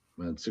drop.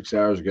 And 6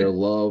 hours ago,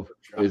 love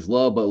is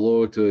love, but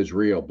loyalty is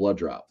real. Blood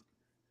drop.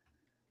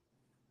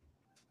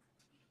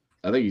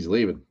 I think he's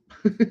leaving.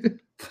 But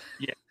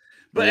Yeah.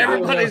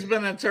 everybody's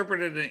been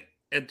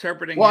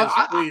interpreting Well, his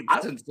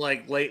tweets since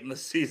like late in the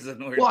season.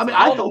 Where Well, I it's mean,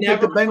 like, I don't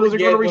think the Bengals are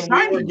going to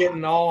resign We were him.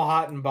 getting all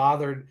hot and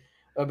bothered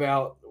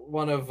about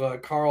one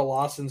of Carl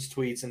Lawson's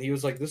tweets, and he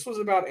was like, "This was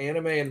about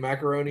anime and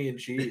macaroni and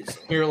cheese."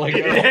 We were like,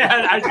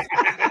 Yeah,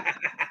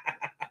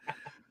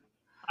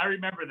 I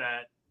remember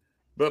that.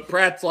 but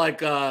Pratt's like,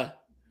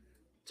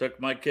 took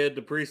my kid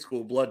to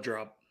preschool, blood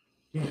drop.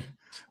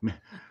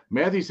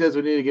 Matthew says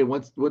we need to get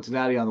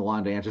Cincinnati on the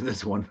line to answer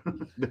this one.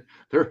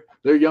 they're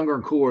younger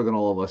and cooler than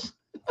all of us.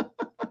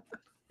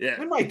 Yeah.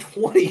 "I'm in my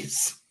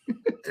 20s."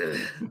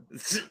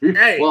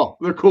 Hey, Well,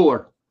 they're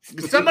cooler.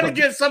 somebody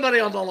get somebody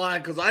on the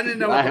line because I didn't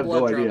know I what the have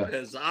blood no drop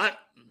idea. is. I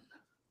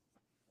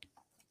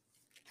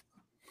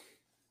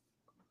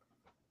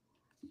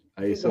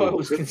thought it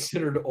was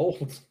considered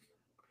old.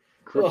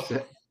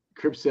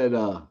 Crip said,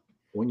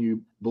 when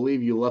you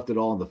believe you left it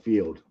all on the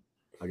field.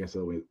 I guess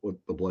that's what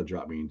the blood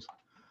drop means.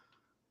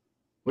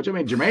 Which, I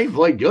mean, Jermaine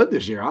played good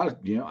this year. I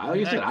have no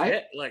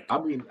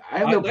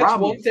That's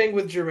problem. one thing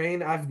with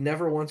Jermaine. I've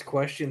never once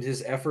questioned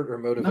his effort or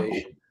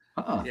motivation.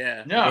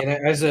 Yeah. No,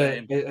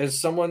 And as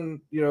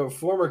someone,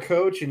 former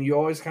coach, and you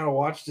always kind of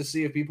watch to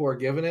see if people are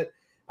giving it,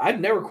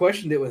 I'd never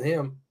questioned it with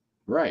him.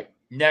 Right.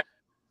 never.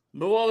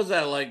 But what was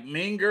that like?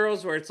 Mean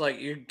Girls, where it's like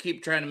you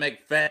keep trying to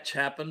make fetch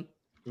happen.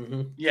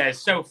 Mm-hmm. Yeah,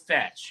 it's so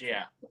fetch.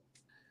 Yeah,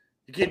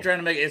 You keep trying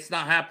to make it's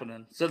not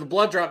happening. So the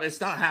blood drop,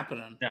 it's not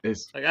happening.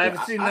 It's, Like I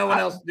haven't seen no one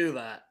else do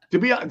that. To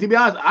be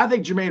honest, I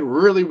think Jermaine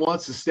really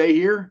wants to stay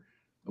here,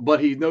 but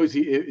he knows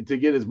to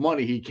get his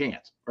money he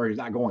can't, or he's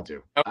not going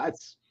to.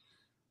 That's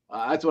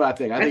what I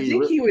think. I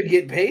think he would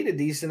get paid a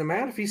decent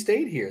amount if he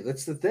stayed here.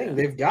 That's the thing.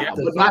 They've got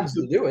the but not funds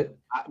to do it.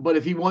 But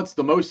if he wants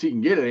the most he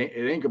can get, it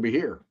ain't gonna be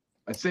here.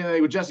 That's the same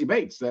thing with Jesse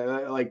Bates.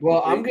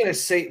 I'm gonna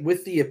say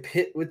with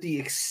the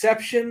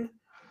exception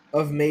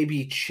of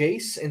maybe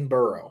Chase and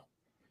Burrow,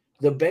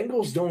 the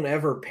Bengals don't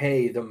ever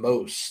pay the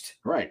most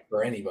right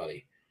for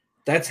anybody.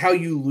 That's how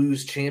you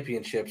lose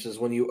championships, is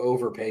when you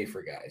overpay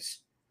for guys.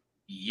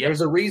 Yep.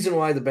 There's a reason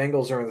why the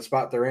Bengals are in the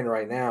spot they're in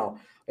right now,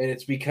 and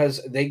it's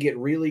because they get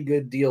really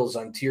good deals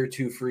on tier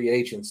 2 free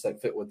agents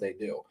that fit what they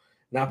do.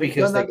 Not They've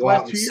because done they that go the last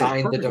out and 2 years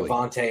sign the perfectly.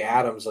 Devontae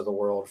Adams of the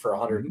world for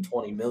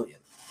 $120 million.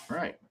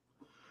 Right.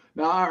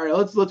 Now, all right,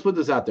 let's put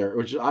this out there,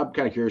 which I'm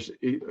kind of curious.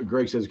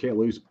 Greg says we can't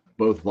lose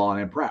both Vaughn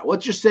and Pratt.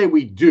 Let's just say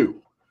we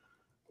do.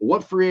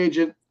 What free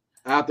agent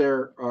out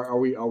there are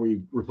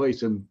we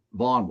replacing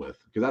Vaughn with?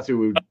 Because that's who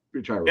we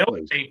would try to Bill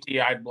replace.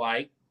 safety, I'd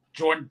like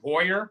Jordan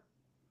Poyer.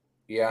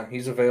 Yeah,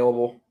 he's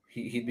available.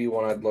 He'd be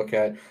one I'd look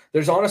at.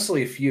 There's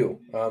honestly a few.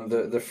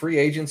 The free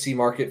agency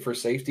market for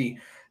safety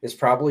is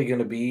probably going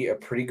to be a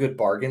pretty good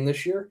bargain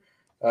this year,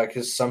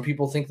 because some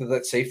people think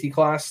that safety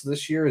class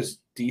this year is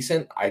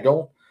decent. I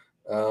don't.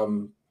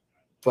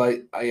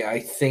 But I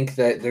think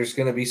that there's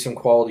going to be some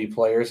quality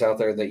players out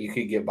there that you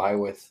could get by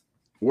with.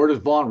 Where does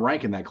Vaughn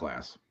rank in that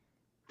class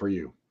for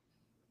you?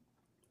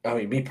 I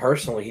mean, me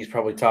personally, he's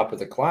probably top of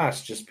the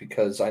class just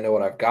because I know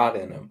what I've got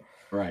in him.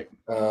 Right.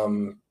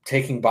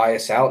 Taking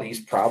bias out,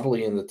 he's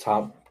probably in the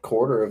top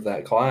quarter of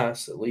that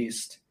class, at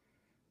least.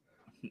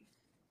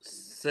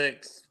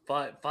 6,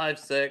 5,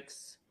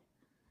 6.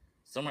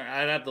 Somewhere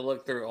I'd have to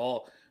look through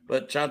all.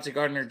 But Chauncey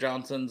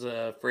Gardner-Johnson's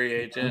a free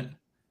agent.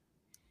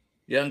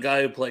 Young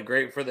guy who played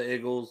great for the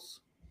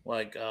Eagles.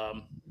 Like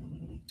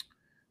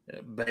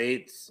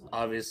Bates,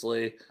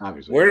 obviously.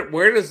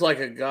 Where does like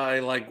a guy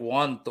like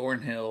Juan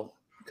Thornhill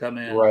come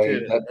in?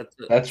 Right.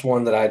 That's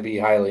one that I'd be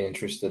highly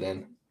interested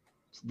in.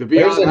 To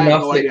be honest, I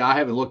have no idea. I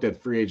haven't looked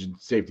at free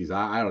agent safeties.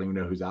 I don't even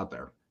know who's out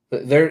there.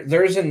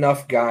 There's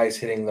enough guys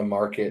hitting the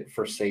market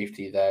for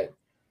safety that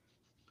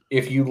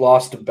if you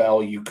lost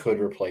Bell, you could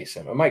replace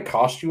him. It might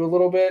cost you a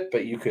little bit,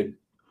 but you could.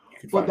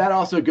 But that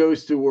also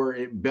goes to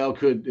where Bell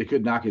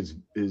could knock his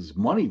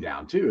money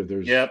down too. If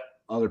there's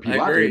other people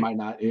out there,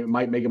 it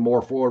might make it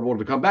more affordable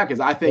to come back. Because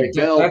I think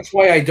Bell. That's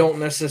why I don't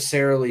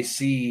necessarily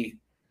see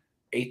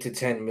 8 to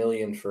 10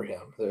 million for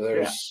him.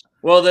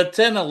 Well, the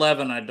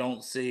 10-11 I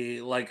don't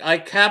see. Like I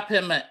cap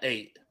him at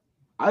 8.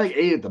 I think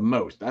 8 at the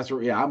most. That's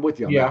where I'm with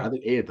you on that. I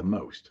think 8 at the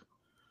most.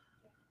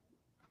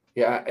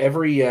 Yeah,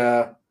 every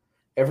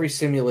every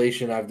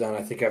simulation I've done,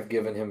 I think I've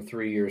given him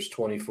 3 years,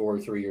 24,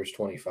 3 years,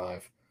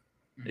 25.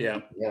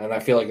 Yeah. Yeah, and I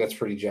feel like that's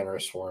pretty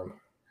generous for him.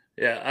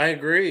 Yeah, I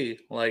agree.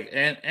 Like,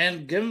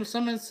 and give him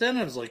some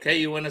incentives. Like, hey,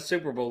 you win a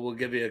Super Bowl, we'll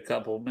give you a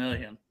couple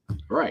million.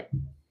 Right.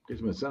 Get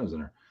some incentives in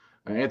there.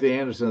 Anthony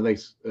Anderson, I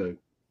think's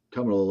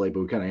coming a little late,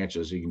 but we kind of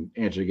answered, so you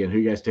can answer again. Who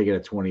you guys taking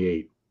at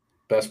 28?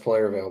 Best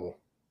player available.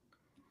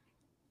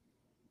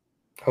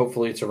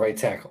 Hopefully, it's a right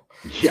tackle.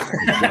 Yeah,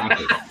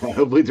 exactly.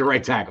 Hopefully, it's a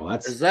right tackle.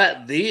 Is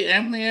that the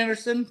Anthony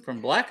Anderson from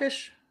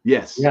Blackish?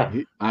 Yes. Yeah.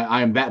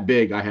 I am that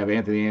big. I have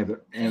Anthony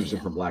Anderson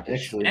from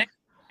Blackish. Actually,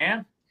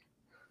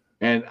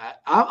 And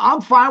I'm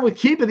fine with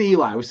keeping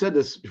Eli. We said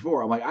this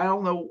before. I'm like, I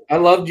don't know. I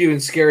loved you in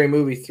Scary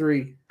Movie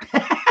 3.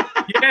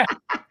 Yeah.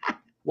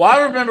 Well,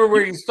 I remember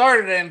where you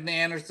started, Anthony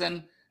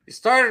Anderson. You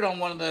started on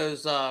one of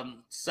those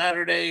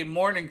Saturday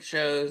morning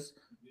shows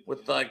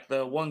with like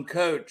the one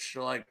coach,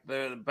 like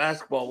the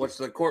basketball, which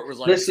the court was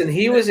like. Listen,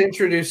 he was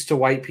introduced to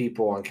white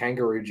people on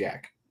Kangaroo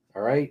Jack.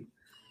 All right,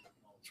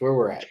 that's where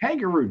we're at.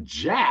 Kangaroo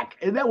Jack.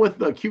 Isn't that with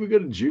Cuba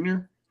Gooding Jr.?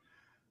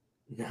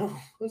 No,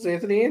 that's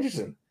Anthony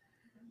Anderson.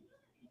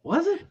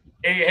 Was it?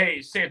 Hey,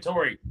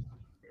 Santori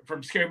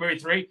from Scary Movie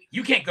 3.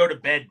 You can't go to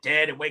bed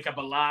dead and wake up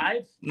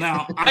alive.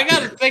 Now I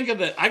got to think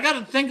of it. I got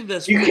to think of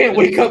this. You can't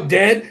wake up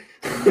dead.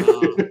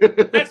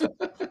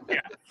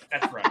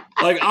 That's right.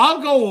 Like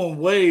I'm going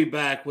way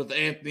back with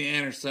Anthony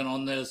Anderson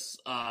on this.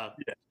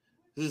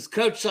 This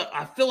coach,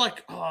 I feel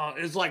like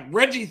it's like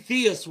Reggie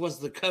Theus was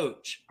the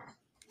coach,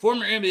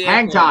 former NBA.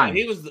 Hang player. Time.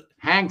 He was the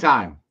Hang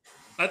Time.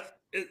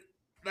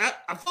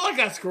 I feel like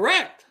that's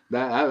correct.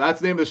 That's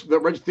the name of the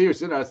Reggie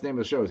Theus. That's the name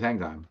of the show. Is Hang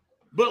Time.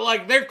 But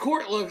like their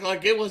court looked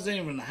like it wasn't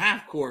even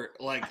half court,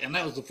 like, and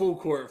that was the full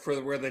court for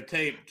where they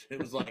taped. It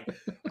was like,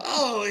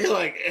 so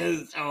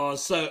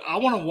I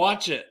want to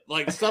watch it,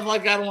 like stuff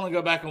like that. I want to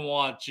go back and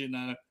watch,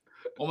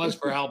 almost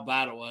for how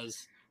bad it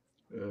was.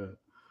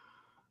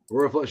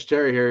 Royal Flush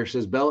Terry here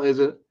says Bell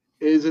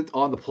isn't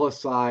on the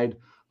plus side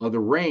of the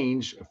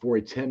range for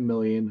a $10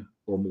 million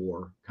or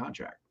more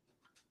contract.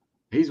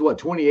 He's what,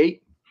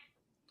 28?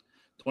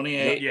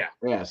 28. Yeah.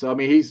 Yeah. So I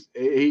mean, he's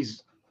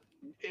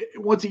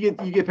once you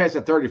get past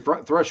that 30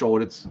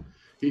 threshold,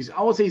 he's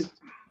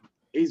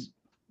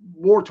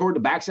more toward the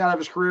backside of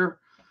his career.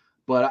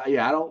 But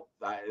like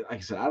I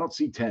said, I don't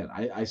see 10.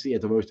 I see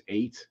at the most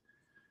 8.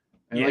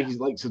 And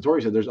like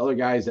Satori said, there's other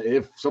guys that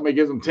if somebody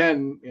gives them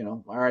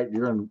 10, all right,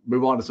 you're going to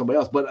move on to somebody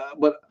else. But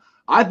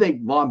I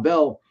think Von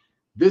Bell,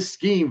 this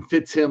scheme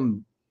fits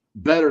him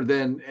better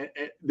than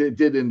it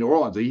did in New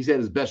Orleans. He's had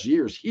his best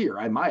years here,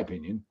 in my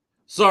opinion.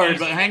 Sorry,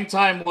 but hang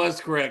time was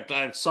correct.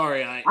 I'm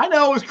sorry. I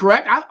know it was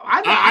correct.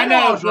 I know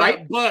I was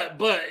right.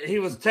 But he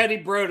was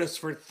Teddy Brodus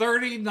for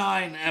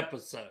 39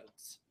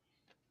 episodes.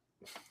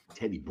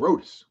 Teddy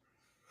Brodus.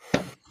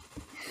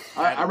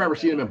 I remember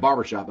seeing him in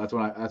Barbershop. That's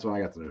when I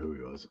got to know who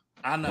he was.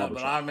 I know,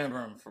 but I remember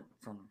him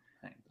from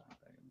Hang Time.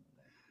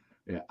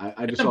 Yeah,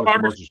 I just saw the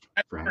commercials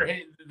for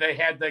him. They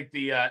had like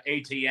the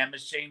ATM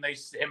machine.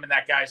 Him and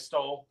that guy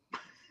stole.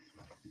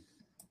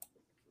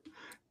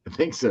 I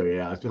think so.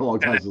 Yeah, it's been a long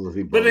time since I've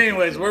seen. But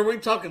anyways, were we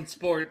talking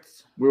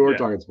sports? We were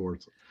talking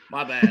sports.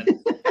 My bad.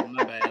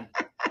 My bad.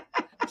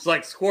 It's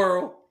like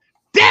squirrel.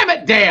 Damn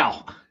it,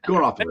 Dale!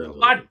 Going off the rails.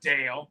 Not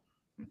Dale.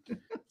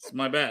 It's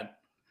my bad.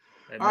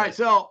 All right,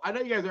 so I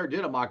know you guys already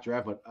did a mock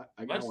draft, but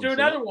let's do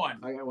another one.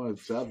 I got one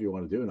set up. You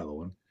want to do another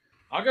one?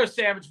 I'll go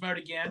Savage Mode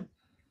again.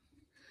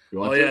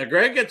 Yeah,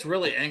 Greg gets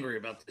really angry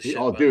about this shit.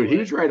 Oh, dude, he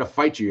was ready to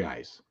fight you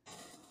guys.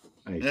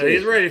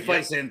 He's ready to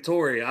fight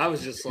Santori. I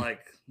was just like,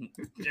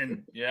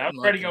 I'm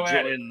ready to go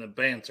at it in the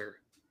banter.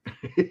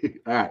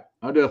 All right,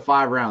 I'll do a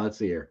 5-round. Let's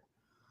see here.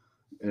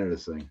 Enter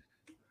this thing.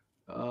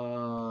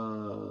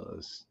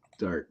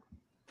 Start.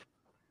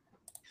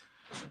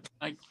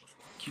 Can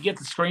you get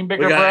the screen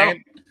bigger, bro?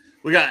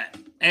 We got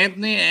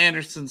Anthony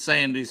Anderson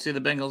saying, do you see the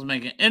Bengals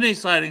making any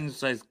sightings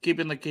besides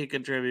keeping the key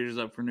contributors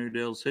up for new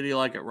deals? Who do you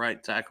like at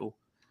right tackle?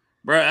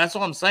 Bro, that's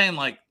what I'm saying.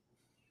 Like,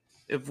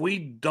 if we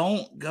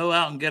don't go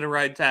out and get a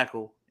right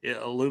tackle,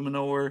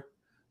 Illuminor,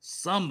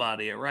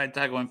 somebody at right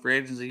tackle in free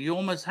agency, you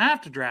almost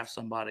have to draft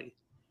somebody.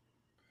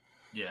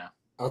 Yeah.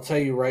 I'll tell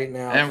you right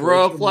now. And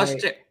Royal Flush.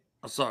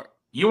 Sorry.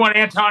 You want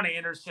Anton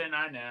Anderson?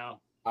 I know.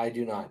 I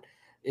do not.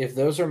 If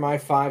those are my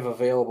 5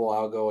 available,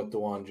 I'll go with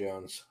DeJuan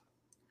Jones.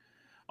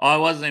 Oh, I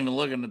wasn't even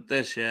looking at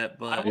this yet,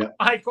 but I want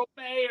Michael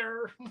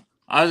Mayer.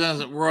 I was going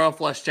to say Royal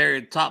Flush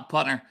Terrier, top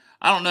punter.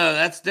 I don't know.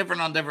 That's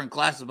different on different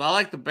classes, but I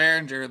like the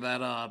Behringer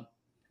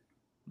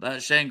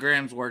that Shane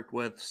Graham's worked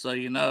with. So,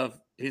 if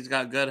he's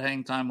got good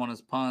hang time on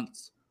his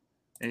punts,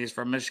 and he's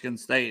from Michigan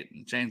State,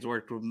 and Shane's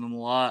worked with him a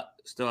lot,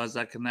 still has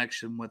that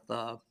connection with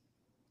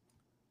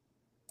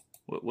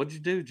what'd you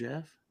do,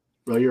 Jeff?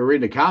 Well, you were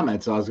reading the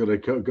comments, so I was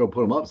going to go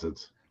put them up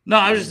since. No,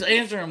 I was just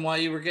answering while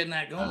you were getting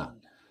that going.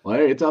 Well,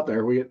 hey, it's up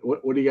there.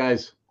 What do you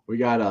guys? We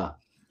got I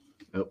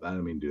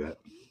didn't mean to do that.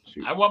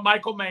 Shoot. I want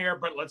Michael Mayer,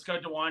 but let's go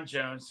DeJuan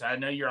Jones. I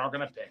know you're all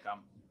going to pick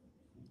him.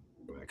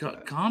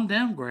 Calm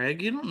down,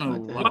 Greg. You don't know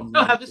what I'm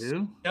going to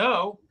do.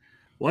 No.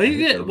 Why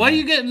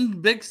you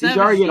getting Big Savage?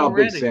 He's already getting all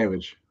Big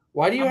Savage.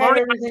 Why do you I'm have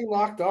already everything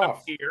locked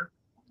off? here.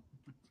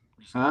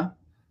 Huh?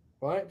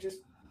 What? Just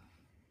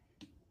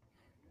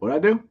What'd I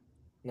do?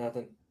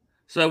 nothing.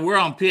 So we're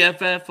on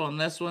PFF on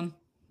this one.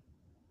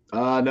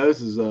 No,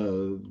 this is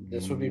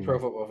This would be Pro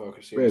Football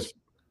Focus. Yes.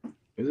 Yes.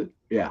 Is it?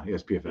 Yeah,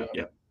 yes, PFF.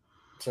 Yeah. Yep.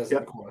 It says Yep.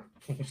 in the corner.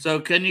 So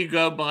can you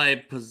go by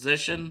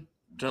position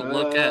to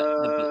look at?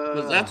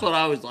 Because that's what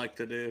I always like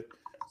to do.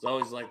 I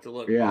always like to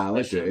look. Yeah, I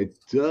like to. position. It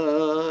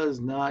does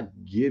not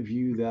give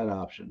you that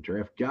option.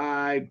 Draft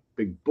guide,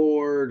 big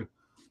board,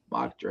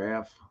 mock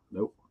draft.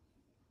 Nope.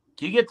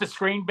 Do you get the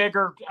screen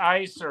bigger,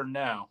 Ice, or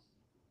no?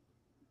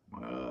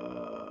 Hold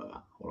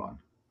on.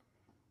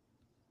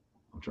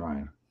 I'm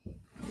trying.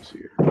 Let me see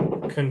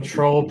here.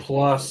 Control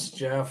plus,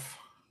 Jeff.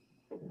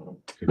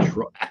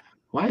 Control.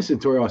 Why does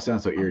Centauri always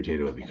sound so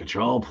irritated with me?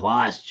 Control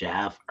plus,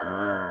 Jeff.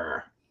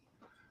 All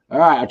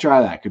right, I'll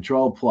try that.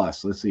 Control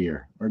plus. Let's see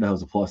here. Where the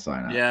hell's the plus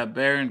sign at? Yeah,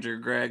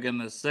 Behringer, Greg, in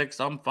the 6.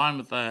 I'm fine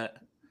with that.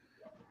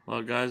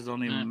 Well, guys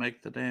don't even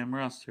make the damn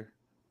roster.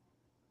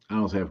 I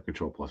don't have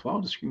control plus. Why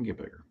would the screen get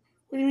bigger?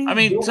 What do you mean? I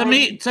mean, you don't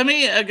have- to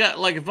me, I got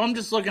like if I'm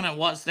just looking at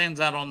what stands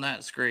out on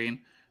that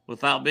screen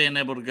without being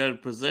able to go to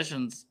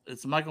positions,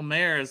 it's Michael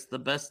Mayer is the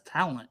best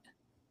talent.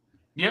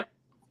 Yep.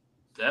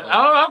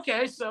 Oh,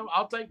 okay. So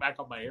I'll take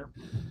Michael Mayer.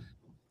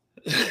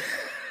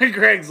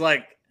 Greg's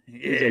like,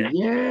 He's yeah. like,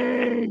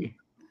 yay.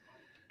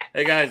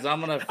 Hey guys, I'm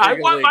gonna. I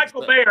figure want leagues,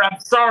 Michael but- Mayer. I'm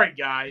sorry,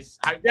 guys.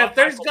 Yeah, want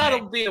there's Michael got to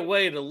Mayer. be a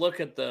way to look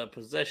at the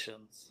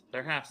positions.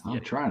 There has to. I'm be.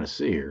 trying to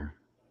see here.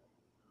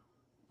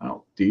 I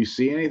don't. Do you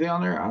see anything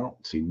on there? I don't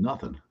see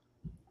nothing.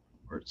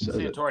 Where it says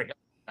it. Santori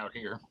out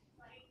here.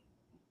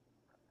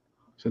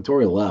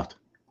 Centauri left.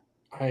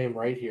 I am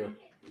right here.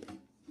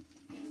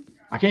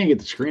 I can't get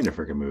the screen to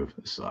freaking move.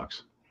 This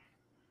sucks.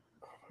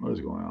 What is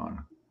going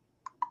on?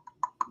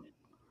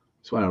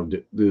 That's why I don't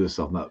do this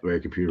stuff. Not very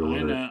computer I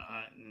literate. know.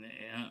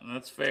 Yeah,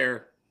 that's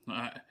fair.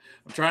 I'm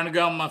trying to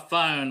go on my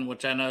phone,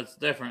 which I know it's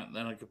different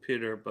than a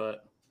computer,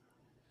 but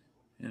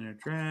enter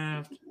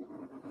draft,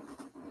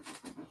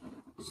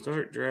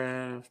 start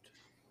draft.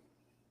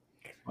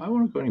 Why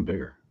won't it go any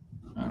bigger?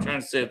 I I'm don't know.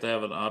 trying to see if they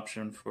have an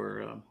option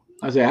for.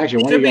 I say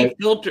actually one Should of you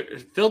be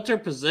guys. filter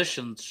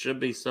positions should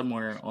be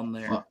somewhere on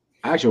there. Well,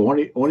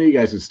 actually, one of you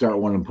guys could start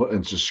one and put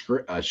and just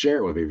share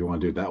it with me if you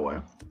want to do it that way.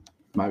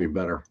 Might be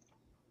better.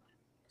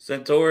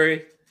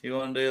 Centauri, you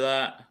want to do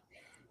that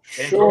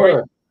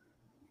Sure.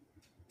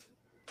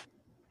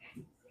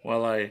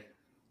 while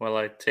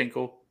I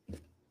tinkle?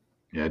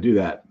 Yeah, do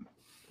that.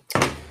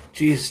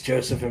 Jeez,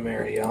 Joseph and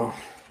Mary, y'all.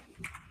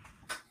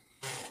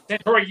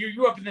 Santori,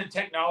 you up in the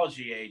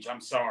technology age.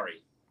 I'm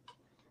sorry.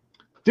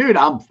 Dude,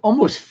 I'm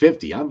almost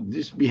 50. I'm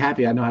just be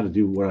happy I know how to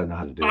do what I know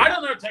how to do. I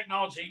don't know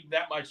technology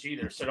that much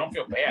either, so don't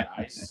feel bad,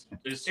 Ice.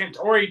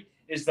 Santori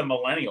is the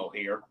millennial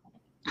here.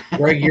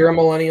 Greg, you're a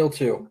millennial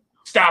too.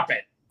 Stop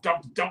it.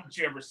 Don't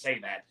you ever say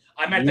that.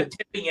 I'm at the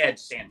tipping edge,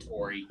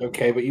 Santori.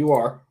 Okay, but you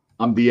are.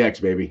 I'm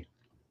DX, baby.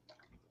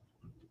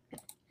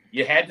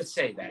 You had to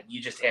say that.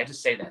 You just had to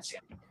say that,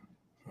 Santori.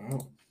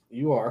 Well,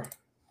 you are.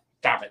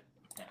 Stop it.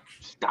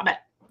 Stop it.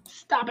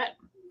 Stop it.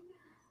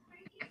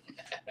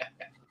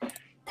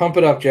 Pump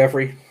it up,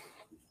 Jeffrey.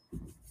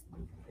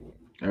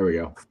 There we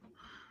go.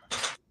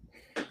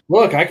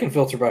 Look, I can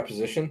filter by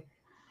position.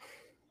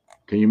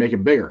 Can you make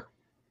it bigger?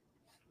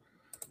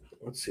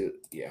 Let's see.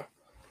 Yeah.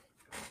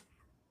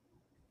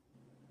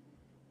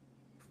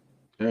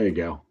 There you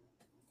go.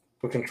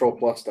 What Control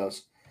Plus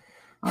does.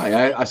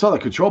 I saw the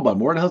control button.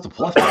 Where the hell's the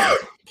plus button?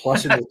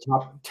 Plus in the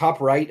top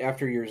right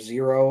after your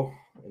 0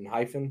 and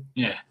hyphen.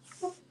 Yeah.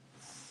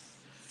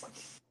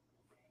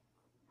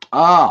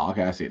 Oh,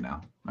 okay. I see it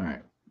now. All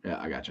right. Yeah,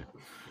 I got you.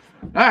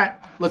 All right.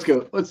 Let's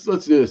go. Let's do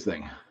this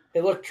thing.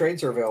 Hey, look,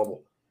 trades are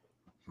available.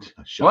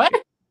 Shocking.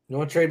 You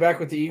want to trade back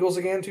with the Eagles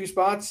again? 2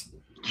 spots?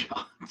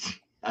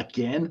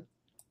 Again?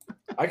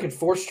 I could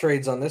force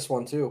trades on this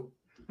one too.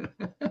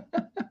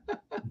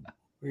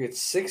 We get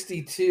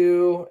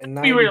 62 and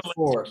Be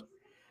 94.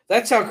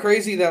 That's how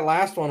crazy that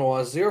last one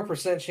was.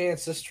 0%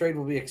 chance this trade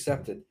will be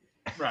accepted.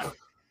 Right.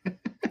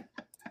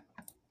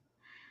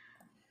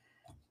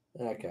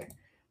 Okay.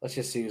 Let's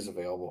just see who's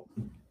available.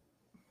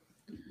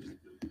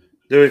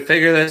 Do we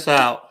figure this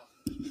out?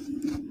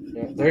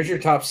 Yeah, there's your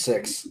top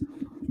 6.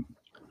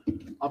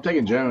 I'm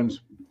taking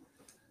Jones.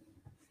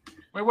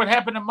 Wait, what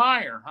happened to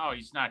Meyer? Oh,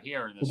 he's not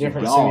here in this.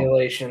 Different gone.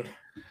 simulation.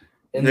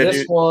 In Did this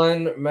you-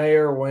 one,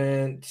 Mayer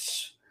went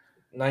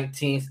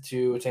 19th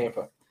to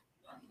Tampa.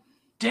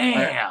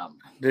 Damn.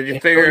 Did you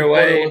And figure Cody a Porter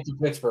way? went to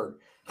Pittsburgh.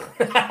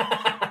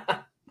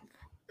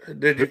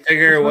 Did you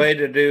figure a way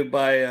to do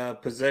by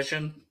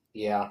position?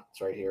 Yeah,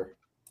 it's right here.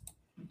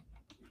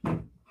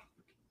 I'm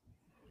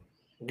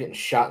getting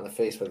shot in the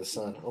face by the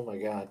sun. Oh my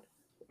god.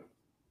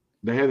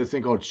 They have this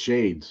thing called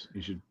shades.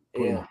 You should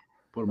put Yeah, them,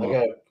 put them I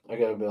up.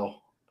 got a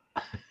bill.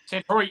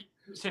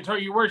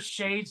 Santori, you wear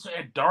shades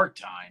at dark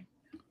time.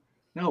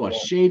 No, a Yeah.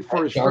 shade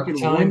for his Dark freaking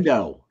time?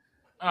 window.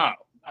 Oh,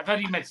 I thought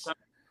he meant sun.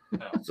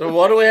 So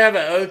what do we have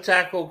at O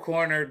tackle,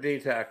 corner, D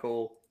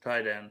tackle,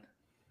 tight end?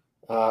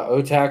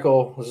 O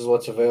tackle. This is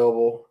what's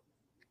available.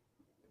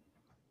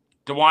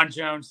 DeJuan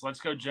Jones. Let's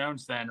go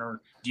Jones then.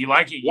 Or do you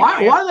like it?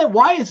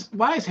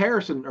 Why is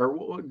Harrison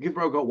or give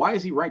Broco? Why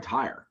is he ranked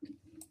higher?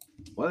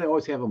 Why do they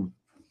always have him?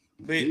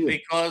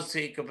 Because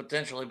he could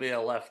potentially be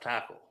a left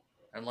tackle,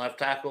 and left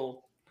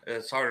tackle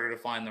is harder to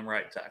find than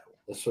right tackle.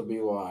 This would be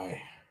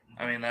why.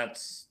 I mean,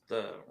 that's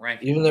the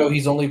ranking. Even though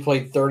he's only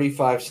played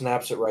 35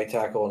 snaps at right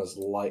tackle in his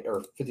life,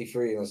 or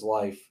 53 in his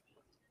life.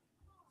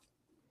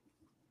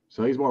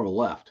 So he's more of a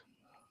left.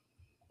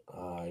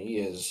 He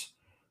is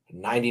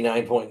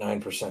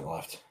 99.9%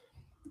 left.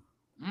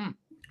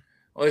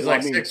 Well, he's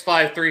like 6'5",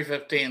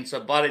 315, so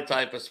body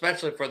type,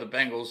 especially for the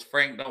Bengals,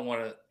 Frank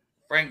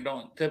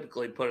don't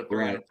typically put a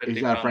 350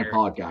 He's not a Frank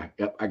Pollock guy.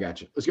 Yep, I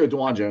got you. Let's go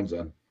DeJuan Jones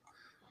then.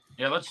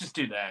 Yeah, let's just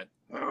do that.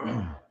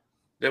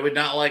 Did we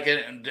not like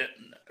it? And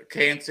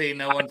can't see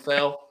no one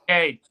fell.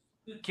 Hey,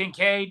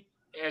 Kincaid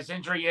has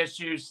injury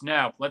issues.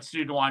 No, let's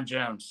do DeJuan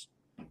Jones.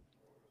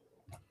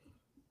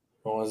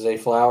 Want Zay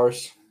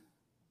Flowers?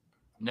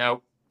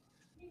 Nope.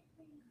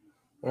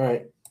 All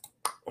right.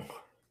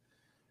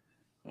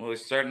 Well, we're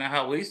starting out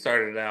how we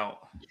started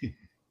out.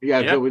 You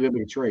got to do we didn't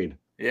make a trade.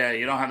 Yeah,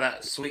 you don't have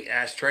that sweet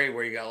ass trade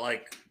where you got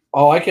like.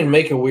 Oh, I can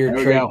make a weird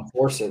trade and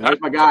force it.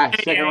 There's my guy,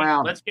 second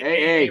round. Let's get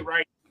AA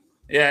right.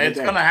 Yeah, it's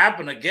going to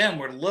happen again.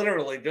 We're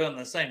literally doing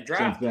the same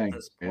draft at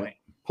this point.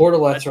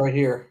 Portalet's right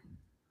here.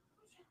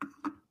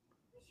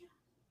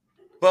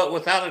 But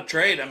without a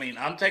trade, I mean,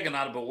 I'm taking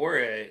out a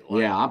Bawore.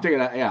 I'm taking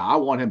that. Yeah, I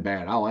want him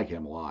bad. I like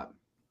him a lot.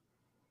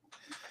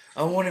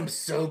 I want him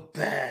so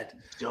bad.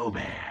 So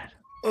bad.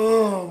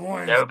 Oh, I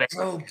want him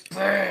so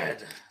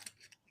bad.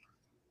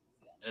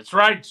 That's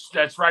right.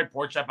 That's right,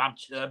 Pork Chop. I'm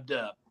chubbed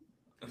up.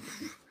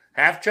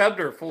 Half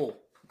chubbed or full?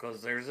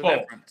 Because there's a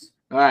difference.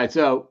 All right,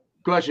 so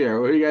question here.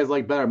 What do you guys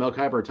like better, Mel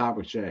Kiper or Todd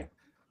McShay?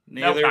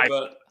 Neither,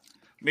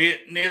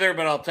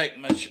 but I'll take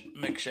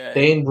McShay.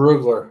 Dane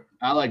Brugler.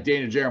 I like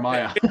Daniel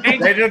Jeremiah.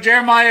 Daniel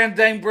Jeremiah and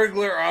Dane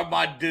Brugler are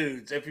my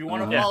dudes. If you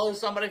want to follow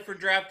somebody for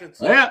draft, it's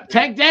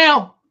Tank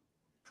Dale.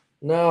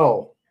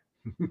 No.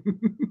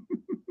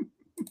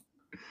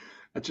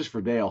 That's just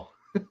for Dale.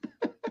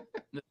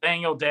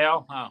 Nathaniel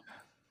Dale. Oh.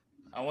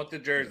 I want the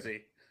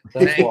jersey.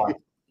 That's why.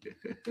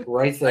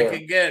 Right there. I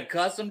can get a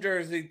custom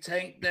jersey,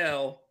 Tank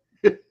Dell.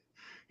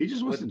 He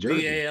just wants the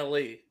jersey.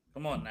 DALE.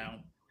 Come on now.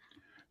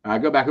 All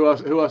right, go back. Who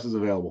else is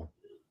available?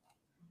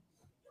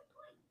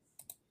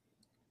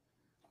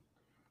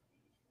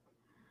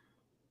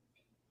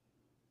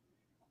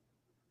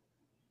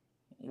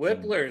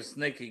 Whippler's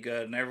sneaky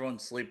good, and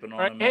everyone's sleeping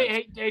on him.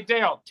 Hey,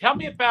 Dale, tell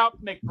me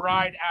about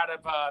McBride out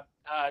of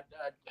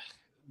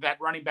that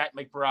running back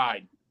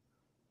McBride.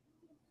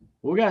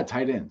 Well, we got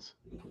tight ends.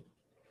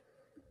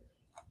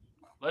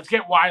 Let's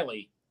get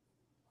Wiley.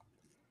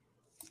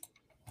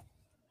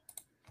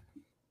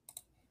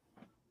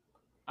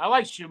 I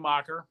like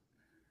Schumacher.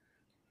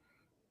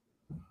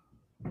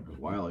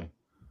 Wiley.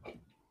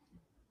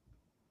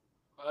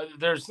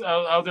 There's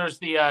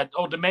the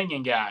Old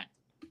Dominion guy.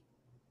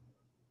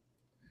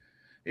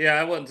 Yeah,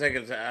 I wouldn't take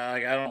it. I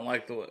don't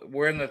like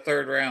we're in the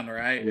third round,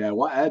 right?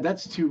 Yeah,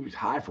 that's too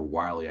high for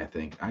Wiley. I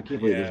think I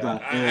can't believe there's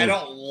not. I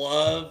don't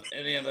love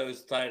any of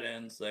those tight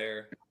ends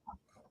there.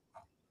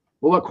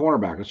 What about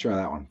cornerback? Let's try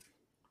that one.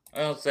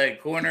 I'll say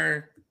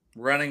corner,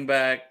 running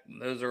back.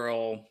 Those are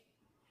all.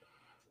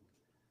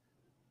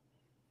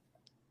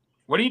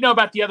 What do you know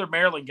about the other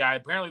Maryland guy?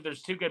 Apparently,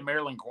 there's two good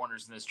Maryland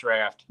corners in this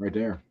draft. Right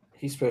there.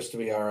 He's supposed to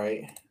be all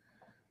right.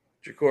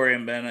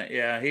 Jacorian Bennett,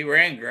 yeah, he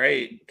ran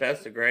great,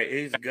 tested great.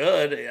 He's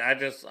good.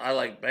 I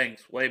like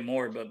Banks way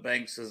more, but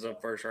Banks is a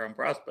first-round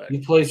prospect. He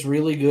plays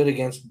really good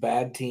against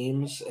bad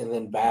teams and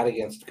then bad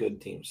against good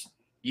teams.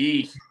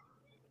 Yee.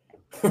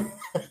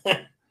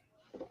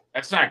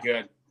 That's not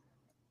good.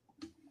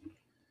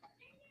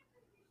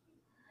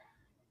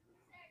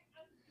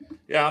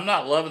 Yeah, I'm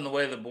not loving the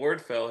way the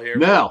board fell here.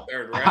 No,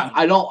 third round.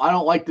 I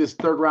don't like this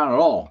third round at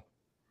all.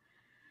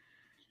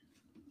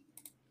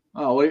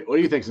 Oh, what do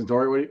you think,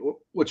 Centauri?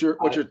 What's your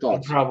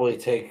thoughts? I'd probably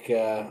take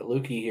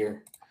Lukey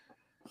here.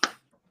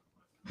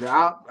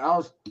 Yeah, I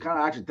was kind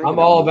of actually thinking. I'm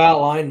all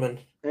about linemen.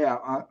 Yeah.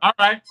 All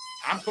right,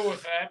 I'm cool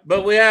with that.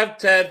 But we have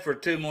Ted for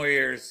 2 more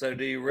years, so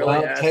do you really?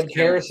 Ted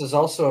Karras is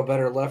also a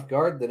better left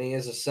guard than he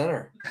is a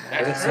center.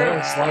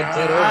 Slide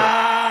Ted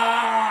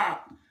over.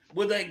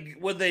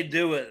 Would they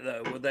do it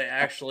though? Would they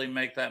actually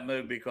make that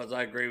move? Because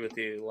I agree with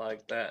you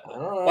like that.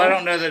 I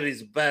don't know that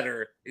he's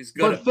better. He's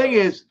good. But the thing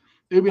is,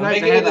 it would be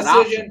nice to have that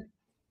option.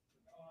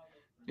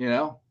 You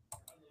know?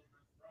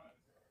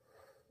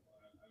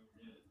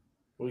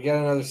 We got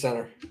another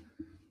center.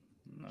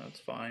 That's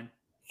fine.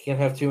 Can't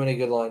have too many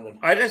good linemen.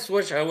 I just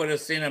wish I would have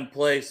seen him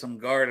play some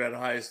guard at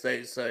Ohio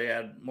State so he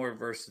had more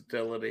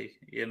versatility,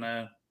 you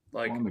know?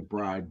 Like DeWayne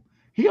McBride.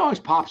 He always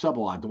pops up a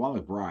lot,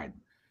 DeWayne McBride.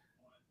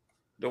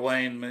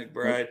 Dwayne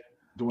McBride.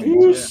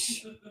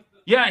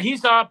 Yeah,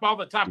 he's up all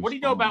the time. What do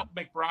you know about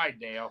McBride,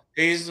 Dale?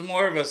 He's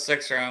more of a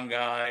 6th-round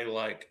guy.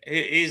 Like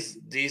he's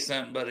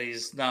decent, but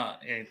he's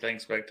not anything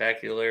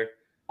spectacular.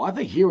 Well, I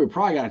think here we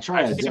probably got to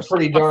try it. It's a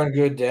pretty darn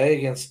good day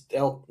against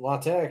La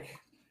Tech.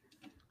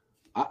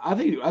 I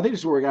think this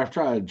is where we got to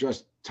try to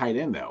tight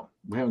end though.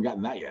 We haven't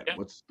gotten that yet.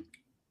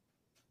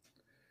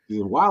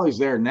 Yeah. While he's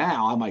there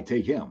now, I might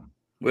take him.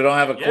 We don't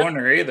have a Yeah.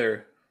 corner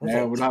either. That's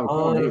Yeah, a we don't have a ton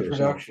corner of either, so-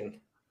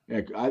 production.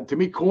 Yeah, to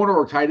me, corner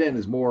or tight end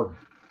is more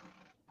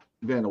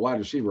than a wide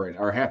receiver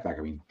or halfback.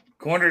 I mean,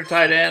 Corner,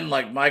 tight end,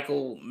 like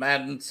Michael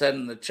Madden said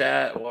in the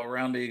chat. What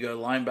round do you go?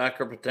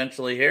 Linebacker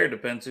potentially here.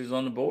 Depends who's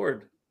on the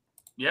board.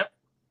 Yep.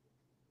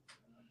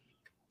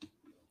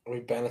 I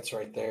mean, Bennett's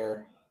right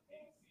there.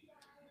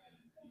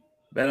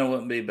 Bennett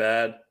wouldn't be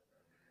bad.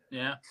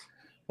 Yeah.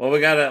 Well, we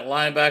got a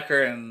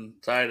linebacker and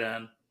tight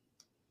end.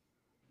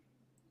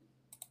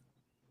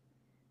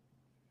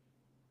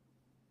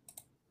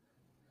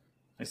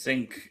 I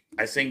think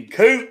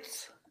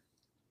Coots.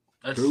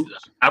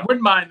 Coots. I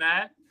wouldn't mind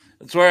that.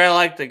 That's where I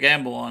like to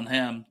gamble on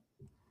him.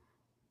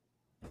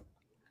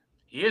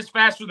 He is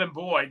faster than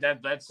Boyd.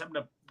 That's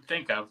something to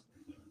think of.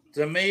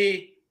 To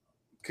me,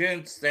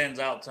 Coots stands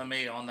out to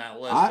me on that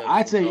list.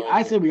 I'd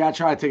say we got to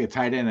try to take a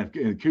tight end.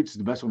 If Coots is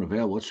the best one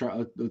available,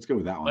 let's go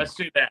with that one. Let's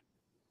do that.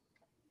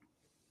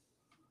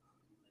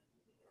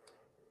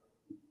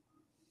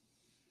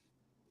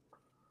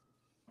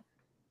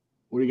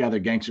 What do you got there,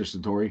 Gangster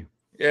Satori?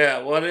 Yeah,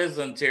 what is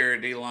interior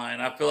D line?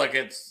 I feel like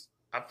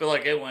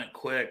it went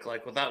quick,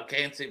 like without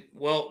Cansey.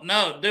 Well,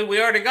 no, dude,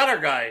 we already got our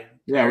guy.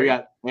 Yeah, we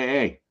got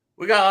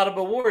We got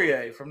Audible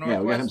Warrior from Northwest.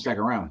 Yeah, we got him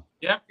second round.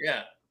 Yeah,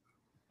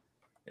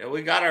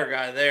 we got our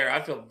guy there.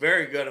 I feel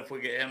very good if we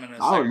get him in the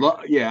I would second.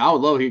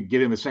 love to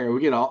get him a second.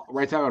 We get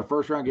right time on the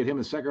first round, get him in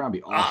the second round.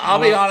 Be awesome.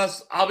 I'll be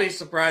honest. I'll be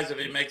surprised if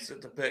he makes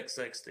it to pick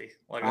 60.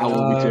 Like I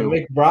will be too.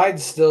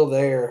 McBride's still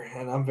there,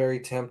 and I'm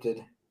very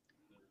tempted.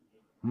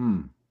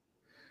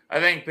 I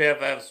think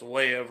PFF's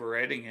way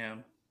overrating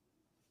him.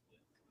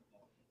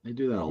 They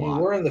do that a I mean, lot.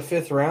 we're in the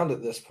 5th round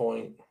at this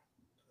point.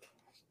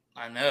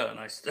 I know, and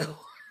I still.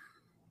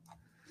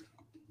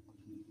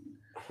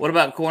 What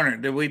about corner?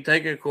 Did we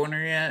take a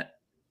corner yet?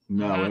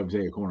 No, we haven't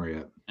taken a corner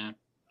yet.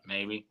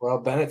 Maybe. Well,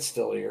 Bennett's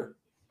still here.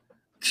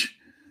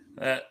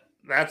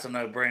 That's a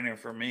no-brainer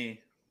for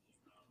me.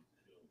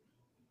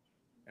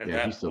 At Yeah,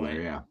 that he's still point.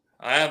 there. Yeah.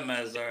 I have him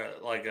as a.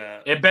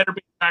 It better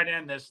be tight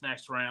end this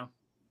next round.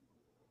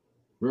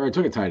 We already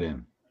took a tight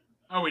end.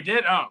 Oh, we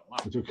did? Oh, well,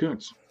 We took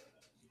Kuntz.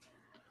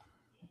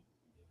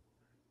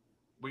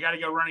 we got to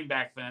go running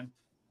back then.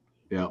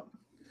 Yep.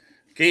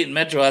 Keaton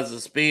Mitchell has the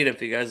speed.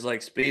 If you guys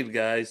like speed,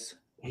 guys.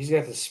 He's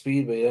got the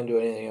speed, but he doesn't do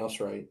anything else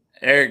right.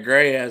 Eric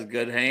Gray has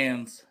good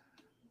hands.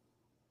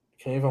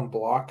 Can he even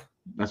block?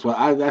 That's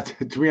what that's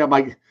to me. I'm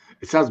like,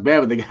 it sounds bad,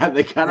 but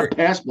they got a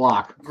pass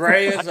block.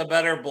 Gray is a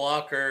better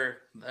blocker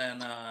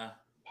than.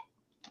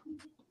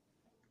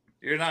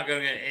 You're not going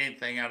to get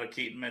anything out of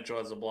Keaton Mitchell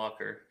as a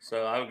blocker,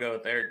 so I would go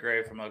with Eric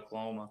Gray from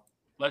Oklahoma.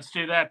 Let's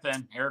do that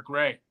then. Eric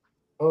Ray.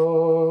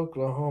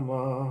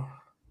 Oklahoma.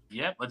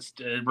 Yep. Let's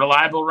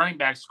reliable running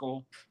back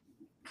school.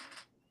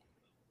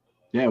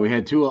 Yeah, we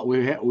had two.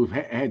 We've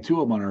had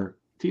two of them on our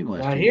team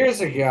last Now year.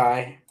 here's a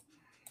guy.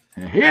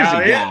 Here's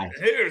a guy.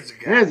 Here's a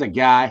guy. Here's a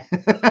guy.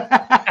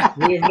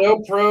 We have no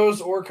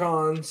pros or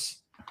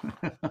cons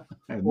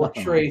And or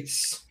nothing.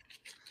 traits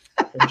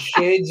and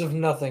shades of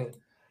nothing.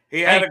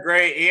 He had a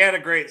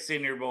great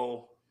Senior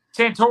Bowl.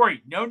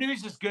 Santori, no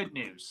news is good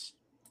news.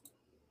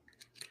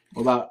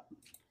 What about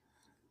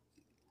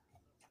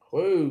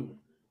Whoa.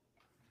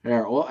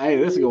 here? Well, hey,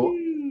 this is go.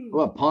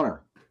 What about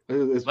punter?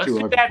 This Let's too do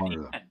low for that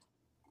punter, though. then.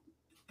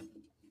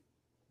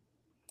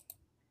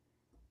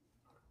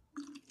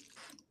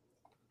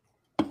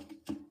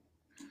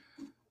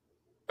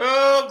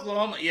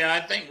 Oklahoma. Yeah, I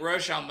think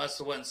Roshan must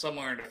have went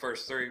somewhere in the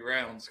first 3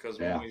 rounds because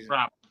Yeah.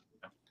 Probably.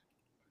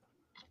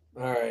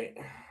 All right.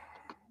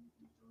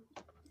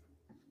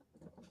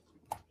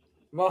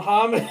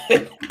 Muhammad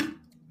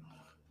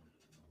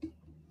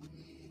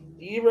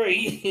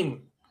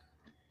Ibrahim.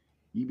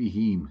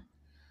 Ibrahim.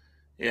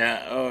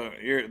 Yeah.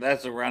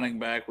 That's a running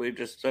back. We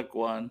just took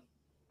one.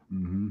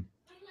 Mm-hmm.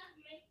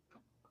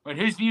 But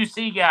who's the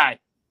UC guy?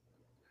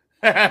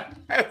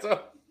 That's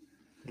a.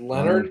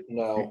 Leonard?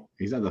 No.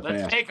 He's not the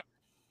Let's fast. take him.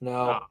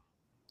 No.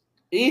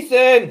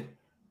 Ethan.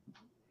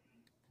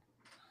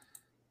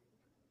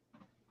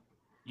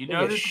 You Look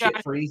know at this shit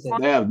guy? for Ethan.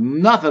 They have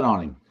nothing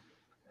on him.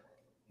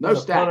 No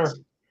He's a stats.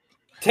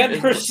 punter.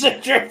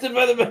 10% drafted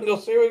by the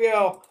Bengals. Here we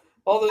go.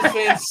 All those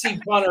fans see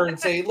punter and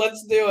say,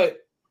 let's do it.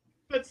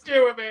 Let's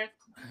do it, man.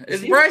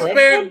 Is he Bryce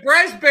Brentford?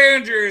 Bryce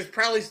Behringer is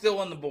probably still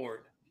on the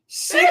board.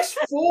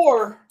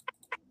 6'4".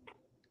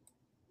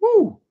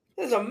 Woo!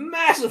 That's a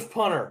massive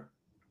punter.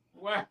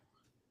 Wow.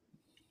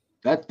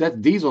 That's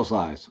diesel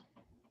size.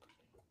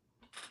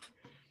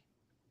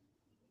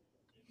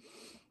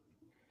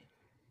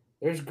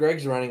 There's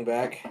Greg's running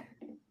back.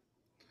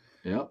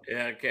 Yep.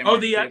 Yeah. Oh,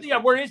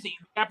 where is he?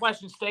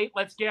 Appalachian State.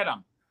 Let's get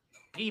him.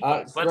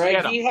 Let's Greg,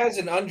 get him. he has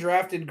an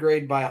undrafted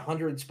grade by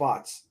 100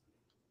 spots.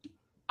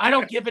 I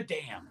don't give a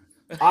damn.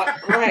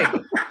 Greg,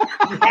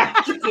 you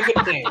have to give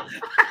a damn.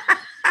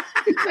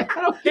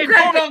 Hey,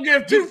 Greg don't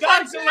give 2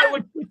 fucks.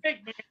 what you think,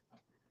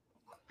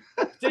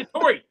 man.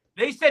 Santori,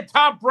 they said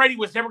Tom Brady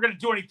was never going to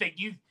do anything.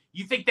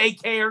 You think they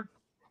cared?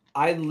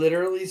 I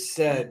literally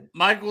said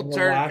Michael in the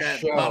Turk last at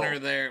show punter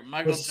there. to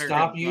Michael Turk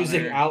stop at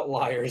using punter.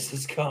 outliers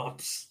as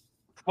comps.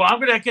 Well, I'm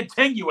going to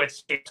continue it,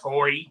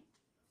 Santori.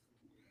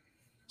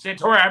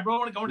 Santori, I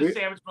want to go into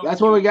Savage Mode. That's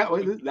what we got.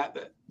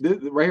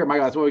 Right here,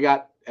 Michael. That's what we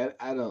got at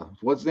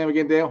what's his name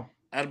again, Dale?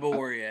 Attaboy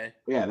Warrior.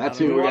 Yeah, that's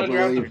Do who you we want got to to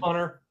draft the leave.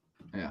 punter?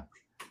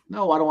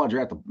 No, I don't want to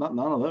draft none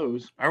of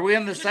those. Are we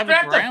in the Just seventh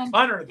draft the round?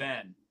 punter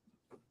then.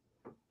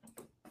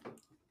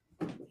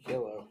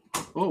 Yellow.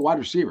 Oh, wide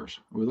receivers.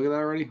 Are we look at that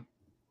already?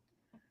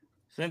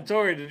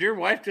 Centauri, did your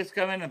wife just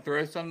come in and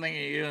throw something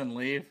at you and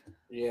leave?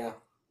 Yeah.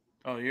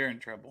 Oh, you're in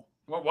trouble.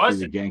 What was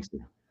He's a it? gangster.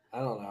 I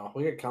don't know.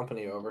 We got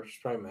company over. She's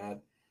probably mad.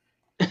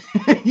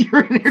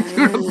 You're in here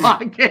doing a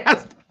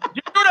podcast.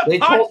 You're doing a They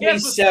told me podcast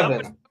with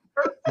 7.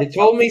 They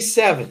told me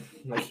 7.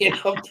 I can't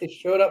help they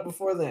showed up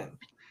before then.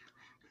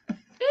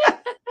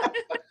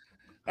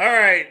 All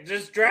right,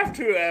 just draft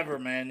whoever,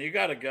 man. You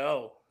got to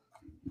go.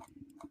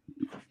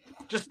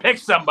 Just pick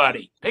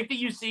somebody. Pick the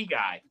UC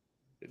guy.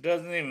 It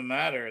doesn't even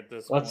matter at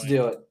this Let's point.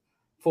 do it.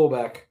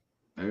 Fullback.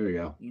 There we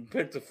go. You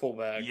pick the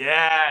fullback.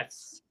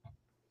 Yes.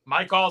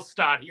 Mike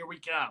Allstott, here we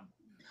come.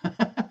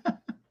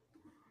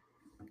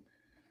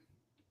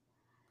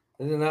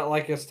 They did not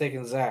like us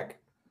taking Zach.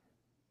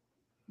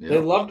 Yeah. They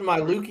loved my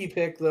Lukey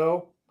pick,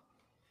 though.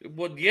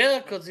 Well, yeah,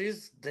 because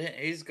he's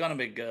gonna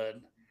be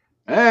good.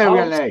 Hey, we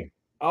got an A.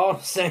 All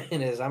I'm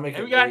saying is I'm Hey,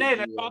 making. we got Nate.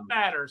 That's all that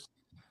matters.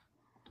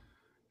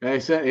 They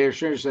said here,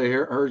 Stranger said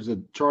here, heard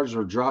the Chargers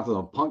are dropped on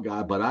a punt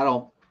guy, but I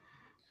don't.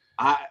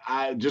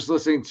 I just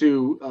listening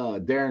to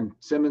Darren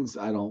Simmons.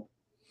 I don't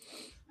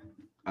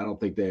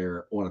think they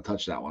want to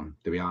touch that one,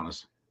 to be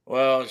honest.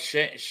 Well,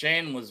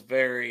 Shane was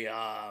very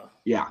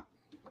Yeah,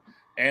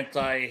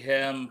 anti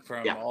him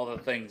from Yeah. all the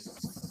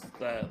things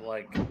that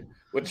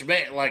which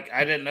made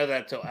I didn't know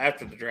that till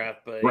after the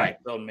draft, but Right.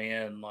 he filled me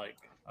in.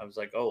 I was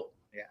like, oh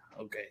yeah,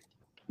 okay.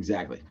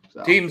 exactly.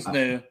 So, Teams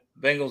knew,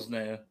 Bengals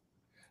knew.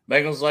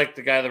 Bengals like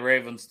the guy the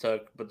Ravens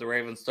took, but the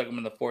Ravens took him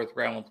in the 4th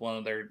round with one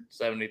of their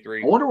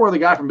 73. I wonder where the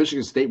guy from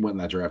Michigan State went in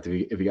that draft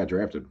if he got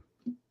drafted.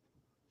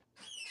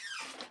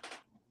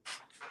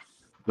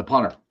 The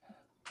punter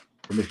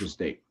from Michigan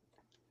State.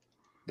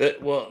 The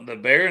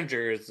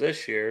Behringer is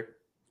this year.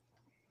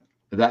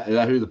 Is that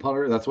who the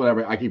punter? That's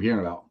what I keep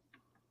hearing about.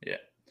 Yeah.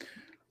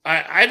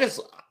 I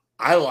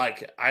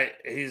like it.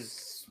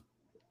 He's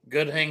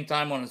good hang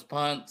time on his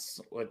punts,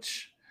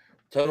 which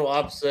total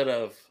opposite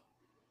of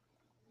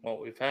what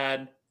we've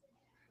had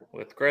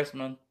with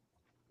Chrisman.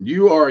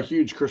 You are a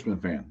huge Chrisman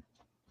fan.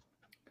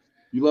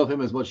 You love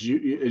him as much as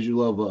you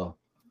love.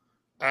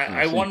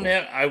 I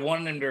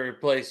wanted him to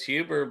replace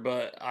Huber,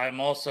 but I'm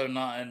also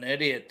not an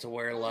idiot to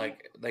where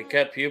they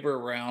kept Huber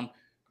around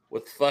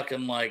with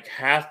fucking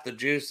half the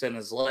juice in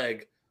his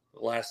leg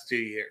the last 2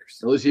 years.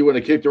 At least he would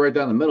have kicked it right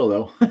down the middle,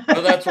 though.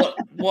 But that's what.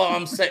 Well,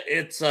 I'm saying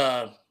it's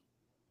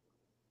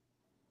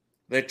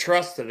they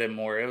trusted him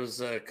more. It's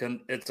a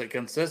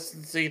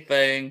consistency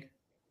thing,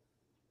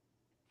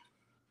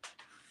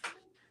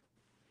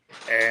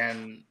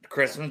 and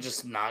Chrisman's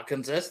just not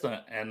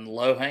consistent and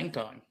low hang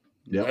time.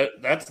 Yep.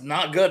 That's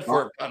not good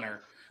for a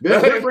punter.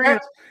 They're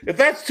If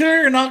that's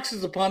Terry Knox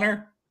as a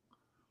punter,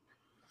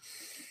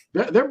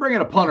 They're bringing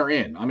a punter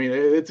in. I mean,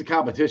 it's a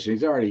competition.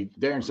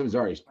 Darren Simmons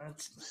already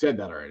said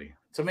that already.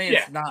 to me,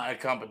 it's not a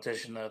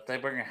competition. Though. If they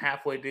bring a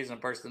halfway decent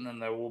person in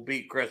there, will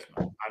beat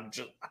Chrisman.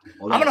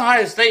 I'm an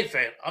Ohio State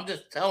fan. I'm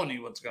just telling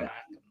you what's going to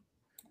happen.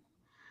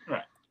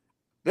 Right.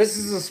 This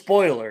is a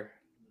spoiler.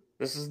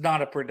 This is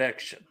not a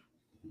prediction.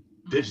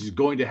 This is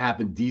going to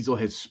happen. Diesel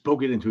has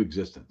spoken into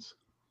existence.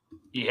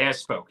 He has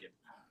spoken.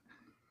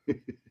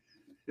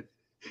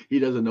 He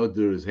doesn't know what to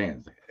do with his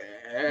hands.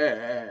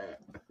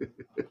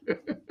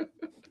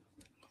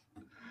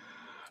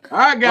 All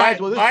right, guys.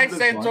 Bye,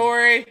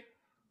 Santori.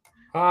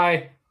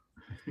 Hi.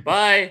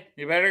 Bye.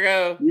 You better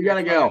go. You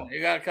gotta go. You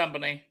got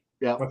company.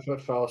 Yeah, My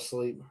foot fell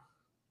asleep.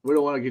 we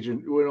don't want to get you.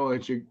 We don't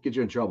want to get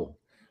you in trouble.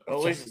 Well,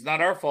 at least it's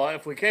not our fault.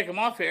 If we kick him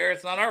off here,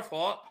 it's not our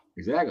fault.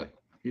 Exactly.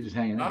 He's just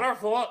hanging Not out. our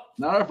fault.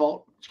 Not our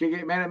fault. You can't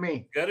get mad at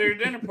me. Go to your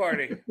dinner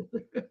party.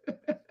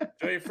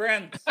 Enjoy your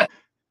friends.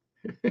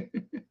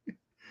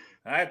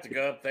 I have to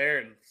go up there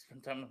and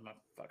spend time with my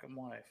fucking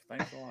wife.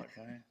 Thanks a lot,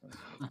 guys.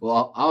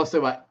 Well, I'll say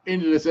by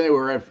end of this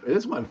anyway.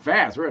 This went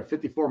fast. We're at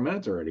 54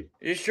 minutes already.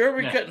 You sure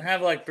we Yeah. couldn't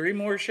have 3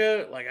 more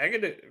shows? I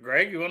could do.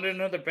 Greg, you want to do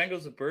another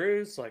Bengals and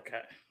Brews?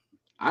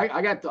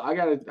 I got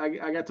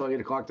till 8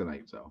 o'clock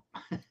tonight. So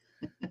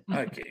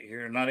Okay,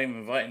 you're not even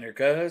inviting your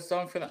co-host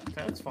on for that.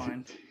 That's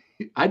fine.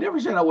 I never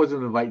said I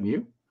wasn't inviting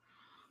you.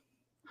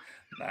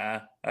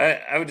 Nah,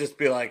 I would just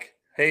be like,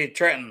 hey,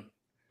 Trenton.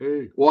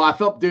 Hey. Well, I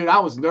felt, dude, I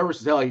was nervous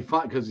as hell. He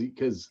fought because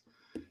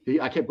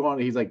I kept going.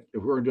 He's like,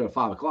 if we're gonna do it at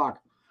 5 o'clock,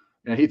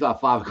 and he thought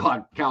 5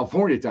 o'clock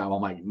California time.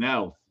 I'm like,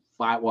 no,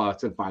 5. Well, I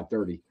said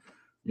 5:30.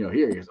 Here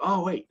he goes.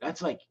 Oh wait,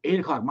 that's 8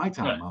 o'clock my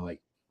time. Yeah. I'm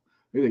like,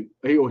 he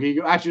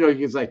actually no, he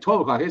gets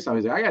 12 o'clock his time.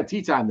 He's like, I got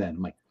tea time then.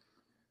 I'm like,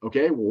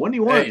 okay, well, when do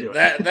you want to do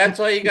it? That's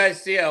why you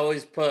guys see I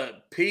always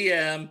put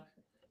PM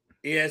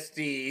EST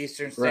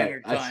Eastern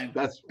Standard Time.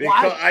 That's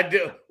because why. I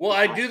do. Well,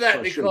 I do that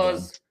I should've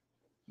because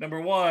number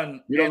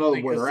one, You don't know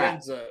Anthony where they're at.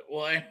 Cosenza.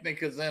 Well, Anthony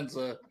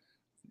Cosenza,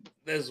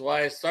 this is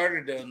why I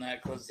started doing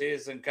that, because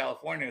he's in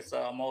California.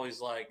 So I'm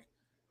always like,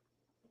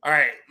 all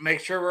right, make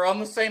sure we're on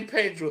the same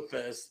page with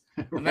this.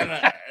 And then,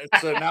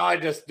 so now I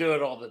just do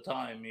it all the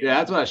time. Yeah,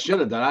 that's what I should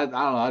have done. I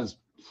don't know.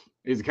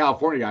 He's a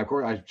California guy. Of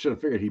course, I should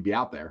have figured he'd be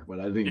out there, but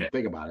I didn't even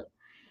think about it.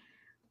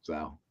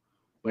 So,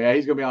 but yeah,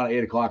 he's gonna be on at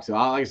 8 o'clock. So,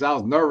 like I said, I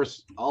was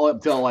nervous all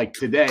up till like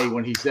today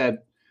when he said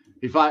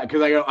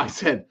because I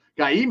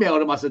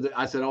emailed him. I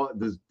said, oh,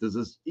 does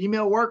this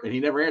email work? And he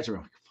never answered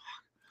me.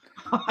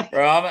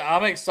 Bro,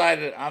 I'm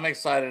excited. I'm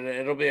excited.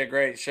 It'll be a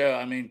great show.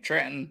 I mean,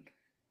 Trenton,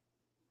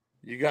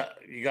 you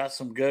got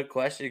some good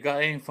questions. You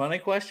got any funny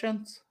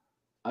questions?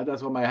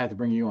 That's what I might have to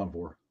bring you on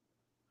for.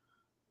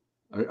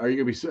 Are you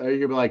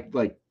gonna be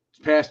like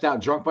passed out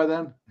drunk by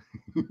then?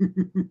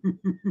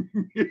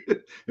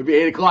 It'll be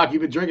 8 o'clock.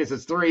 You've been drinking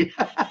since 3.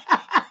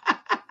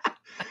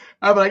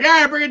 I'll be like, all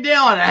right, bring it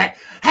down.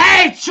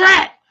 Hey,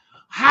 Trent,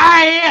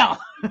 how are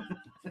you?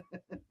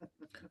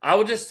 I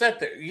would just sit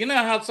there. You know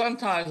how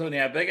sometimes when you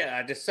have big,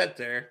 I just sit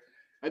there.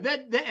 And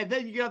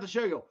then you get off the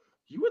show. You go,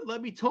 you wouldn't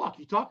let me talk.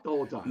 You talk the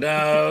whole time.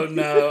 No,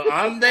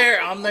 I'm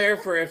there. I'm there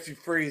for if you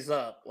freeze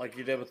up like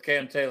you did with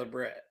Cam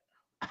Taylor-Britt.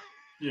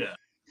 Yeah.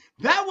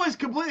 That was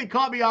completely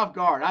caught me off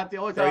guard. That's the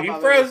only So time. you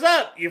froze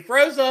up. You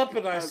froze up,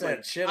 and I said,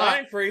 like, "Shit,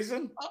 I ain't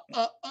freezing."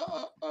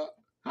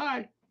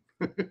 Hi.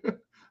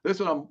 This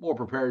one I'm more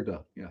prepared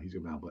to. He's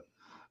going to, but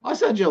I'll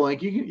send you a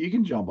link. You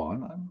can jump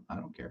on. I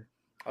don't care.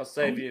 I'll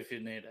save you if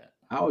you need it.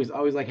 I always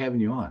like having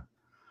you on.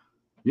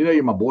 You know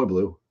you're my boy,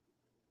 Blue.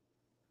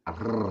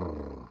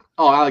 Oh,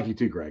 I like you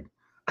too, Greg.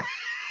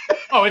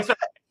 Oh, it's okay.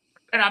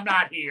 And I'm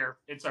not here.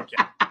 It's okay.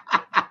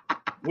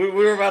 We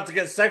were about to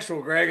get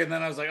sexual, Greg, and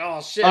then I was like,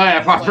 "Oh shit!" Oh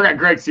yeah, I forgot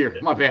Greg's here.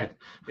 My bad.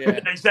 Yeah,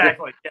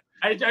 Exactly.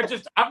 Yeah.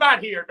 I'm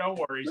not here. No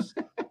worries.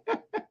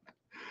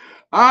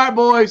 All right,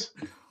 boys.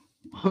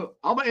 I'm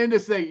gonna end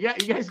this thing. Yeah,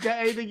 you guys got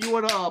anything you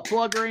want to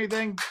plug or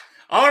anything?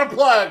 I want to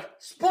plug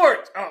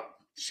sports. Oh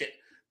shit!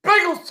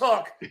 Bengals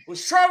talk with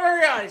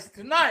Strawberry Ice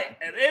tonight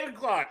at 8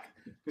 o'clock.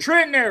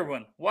 Trenton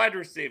Irwin, wide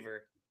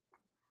receiver.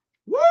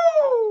 Woo!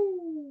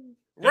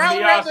 Round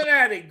the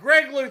Natty,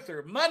 Greg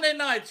Luther, Monday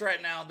nights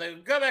right now. They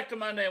go back to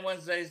Monday and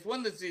Wednesdays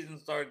when the season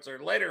starts or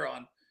later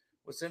on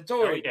with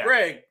Centauri,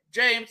 Greg,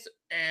 James,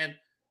 and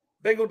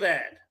Bengal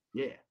Dad.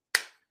 Yeah.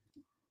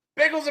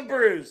 Bengals and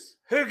Brews.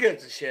 Who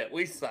gives a shit?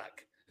 We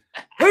suck.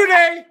 Who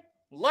Dey?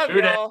 Love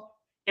y'all.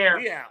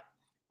 We out.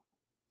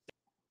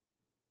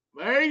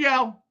 There you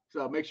go.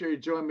 So make sure you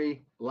join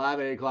me live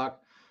at 8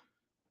 o'clock.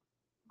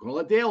 Gonna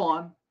let Dale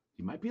on.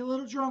 He might be a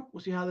little drunk.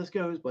 We'll see how this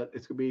goes, but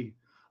it's gonna be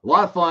a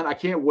lot of fun. I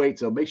can't wait.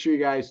 So make sure you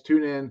guys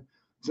tune in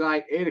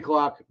tonight, 8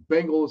 o'clock.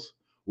 Bengals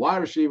wide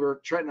receiver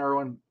Trenton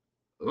Irwin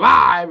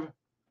live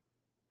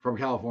from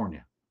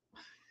California.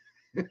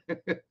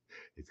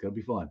 It's gonna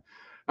be fun.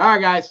 All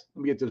right, guys.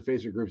 Let me get to the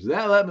Facebook groups.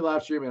 That let me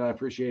live stream, and I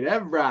appreciate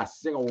every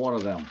single one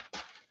of them.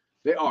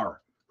 They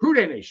are Who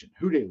Dey Nation,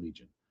 Who Dey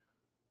Legion,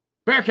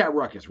 Bearcat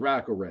Ruckus,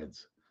 Radical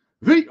Reds,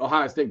 the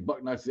Ohio State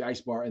Bucknuts, the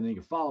Ice Bar, and then you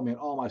can follow me on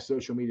all my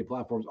social media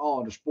platforms, all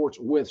under Sports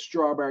with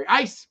Strawberry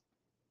Ice.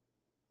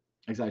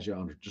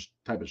 Actually, just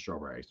type in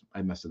Strawberry Ice.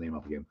 I messed the name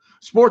up again.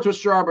 Sports with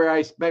Strawberry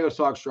Ice, Bengals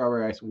Talk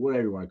Strawberry Ice,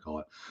 whatever you want to call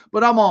it.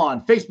 But I'm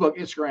on Facebook,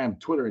 Instagram,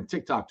 Twitter, and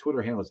TikTok.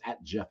 Twitter handle is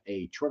at Jeff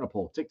A.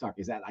 Trenopole. TikTok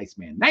is at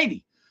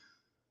Iceman90.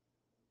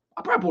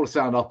 I'll probably pull the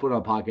sound off, put it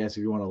on a podcast if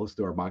you want to listen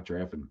to our mock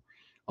draft and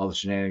all the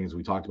shenanigans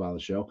we talked about on the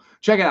show.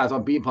 Check it out. It's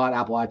on BeanPod,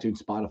 Apple,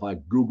 iTunes,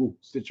 Spotify, Google,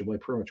 Stitcher Play,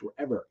 pretty much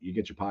wherever you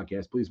get your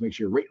podcast. Please make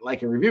sure you rate,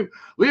 like, and review.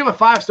 Leave a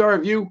 5-star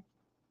review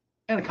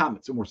and a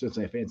comment so more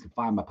Cincinnati fans can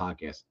find my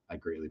podcast. I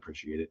greatly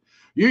appreciate it.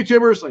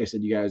 YouTubers, like I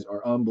said, you guys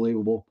are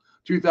unbelievable.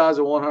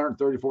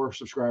 2,134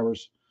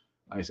 subscribers.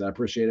 Like I said, I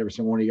appreciate every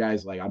single one of you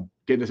guys. Like, I'm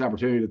getting this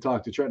opportunity to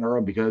talk to Trenton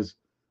Irwin because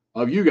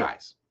of you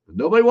guys. If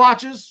nobody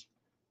watches,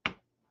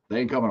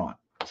 they ain't coming on.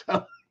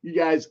 So you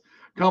guys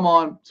come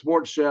on,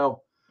 sports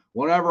show.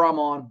 Whenever I'm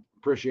on,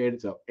 appreciate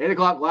it. So 8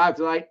 o'clock live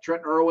tonight,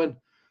 Trenton Irwin.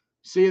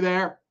 See you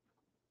there.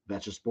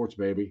 That's just sports,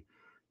 baby.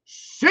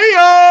 See ya!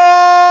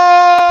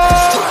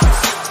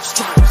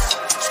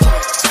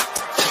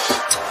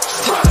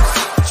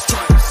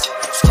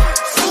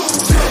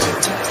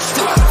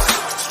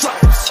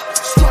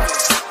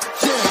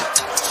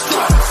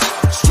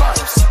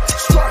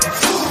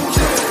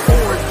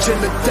 Orange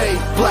in the day,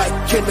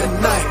 black in the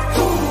night.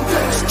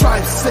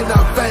 Stripes in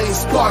our veins,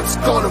 sparks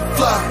gonna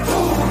fly.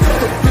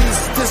 The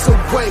beast is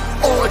awake,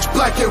 orange,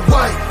 black, and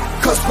white.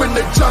 Cause when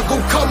the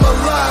jungle come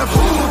alive,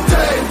 Who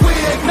Dey, we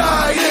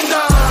ignite and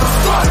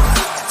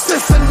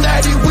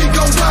Cincinnati, we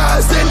gon'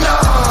 rise and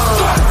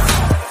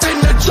in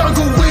the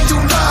jungle, we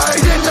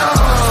unite and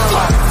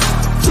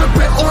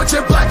dripping orange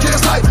and black and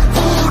white.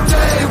 Who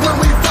Dey, when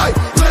we fight,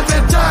 live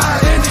and die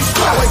in these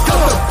stripes. Wake up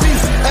the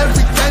beast,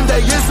 every game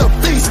day is a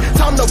feast.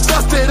 Time to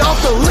bust it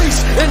off the leash.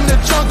 In the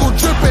jungle,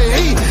 dripping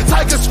heat.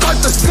 Tigers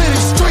strike the city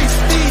streets.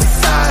 East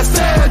side,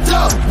 stand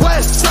up.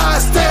 West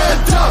side,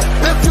 stand up.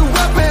 If you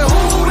reppin'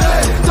 Who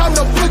Dey, time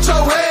to put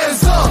your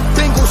hands up.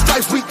 Bingo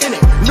stripes, we in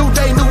it. New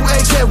day, new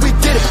age, yeah, we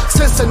get it.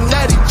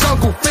 Cincinnati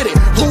jungle.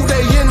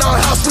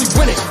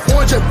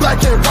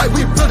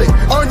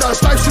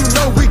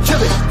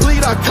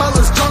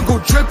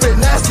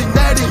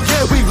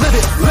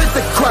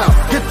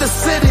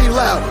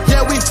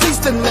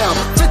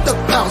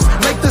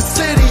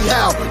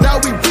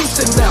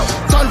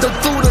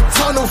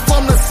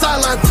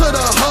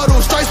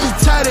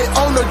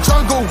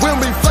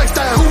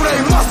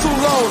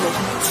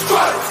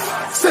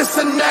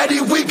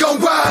 Cincinnati, we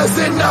gon' rise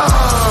in the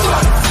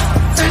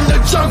in the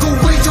jungle,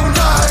 we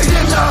unite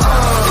in the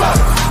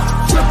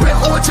dripping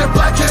orange and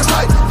black and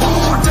white.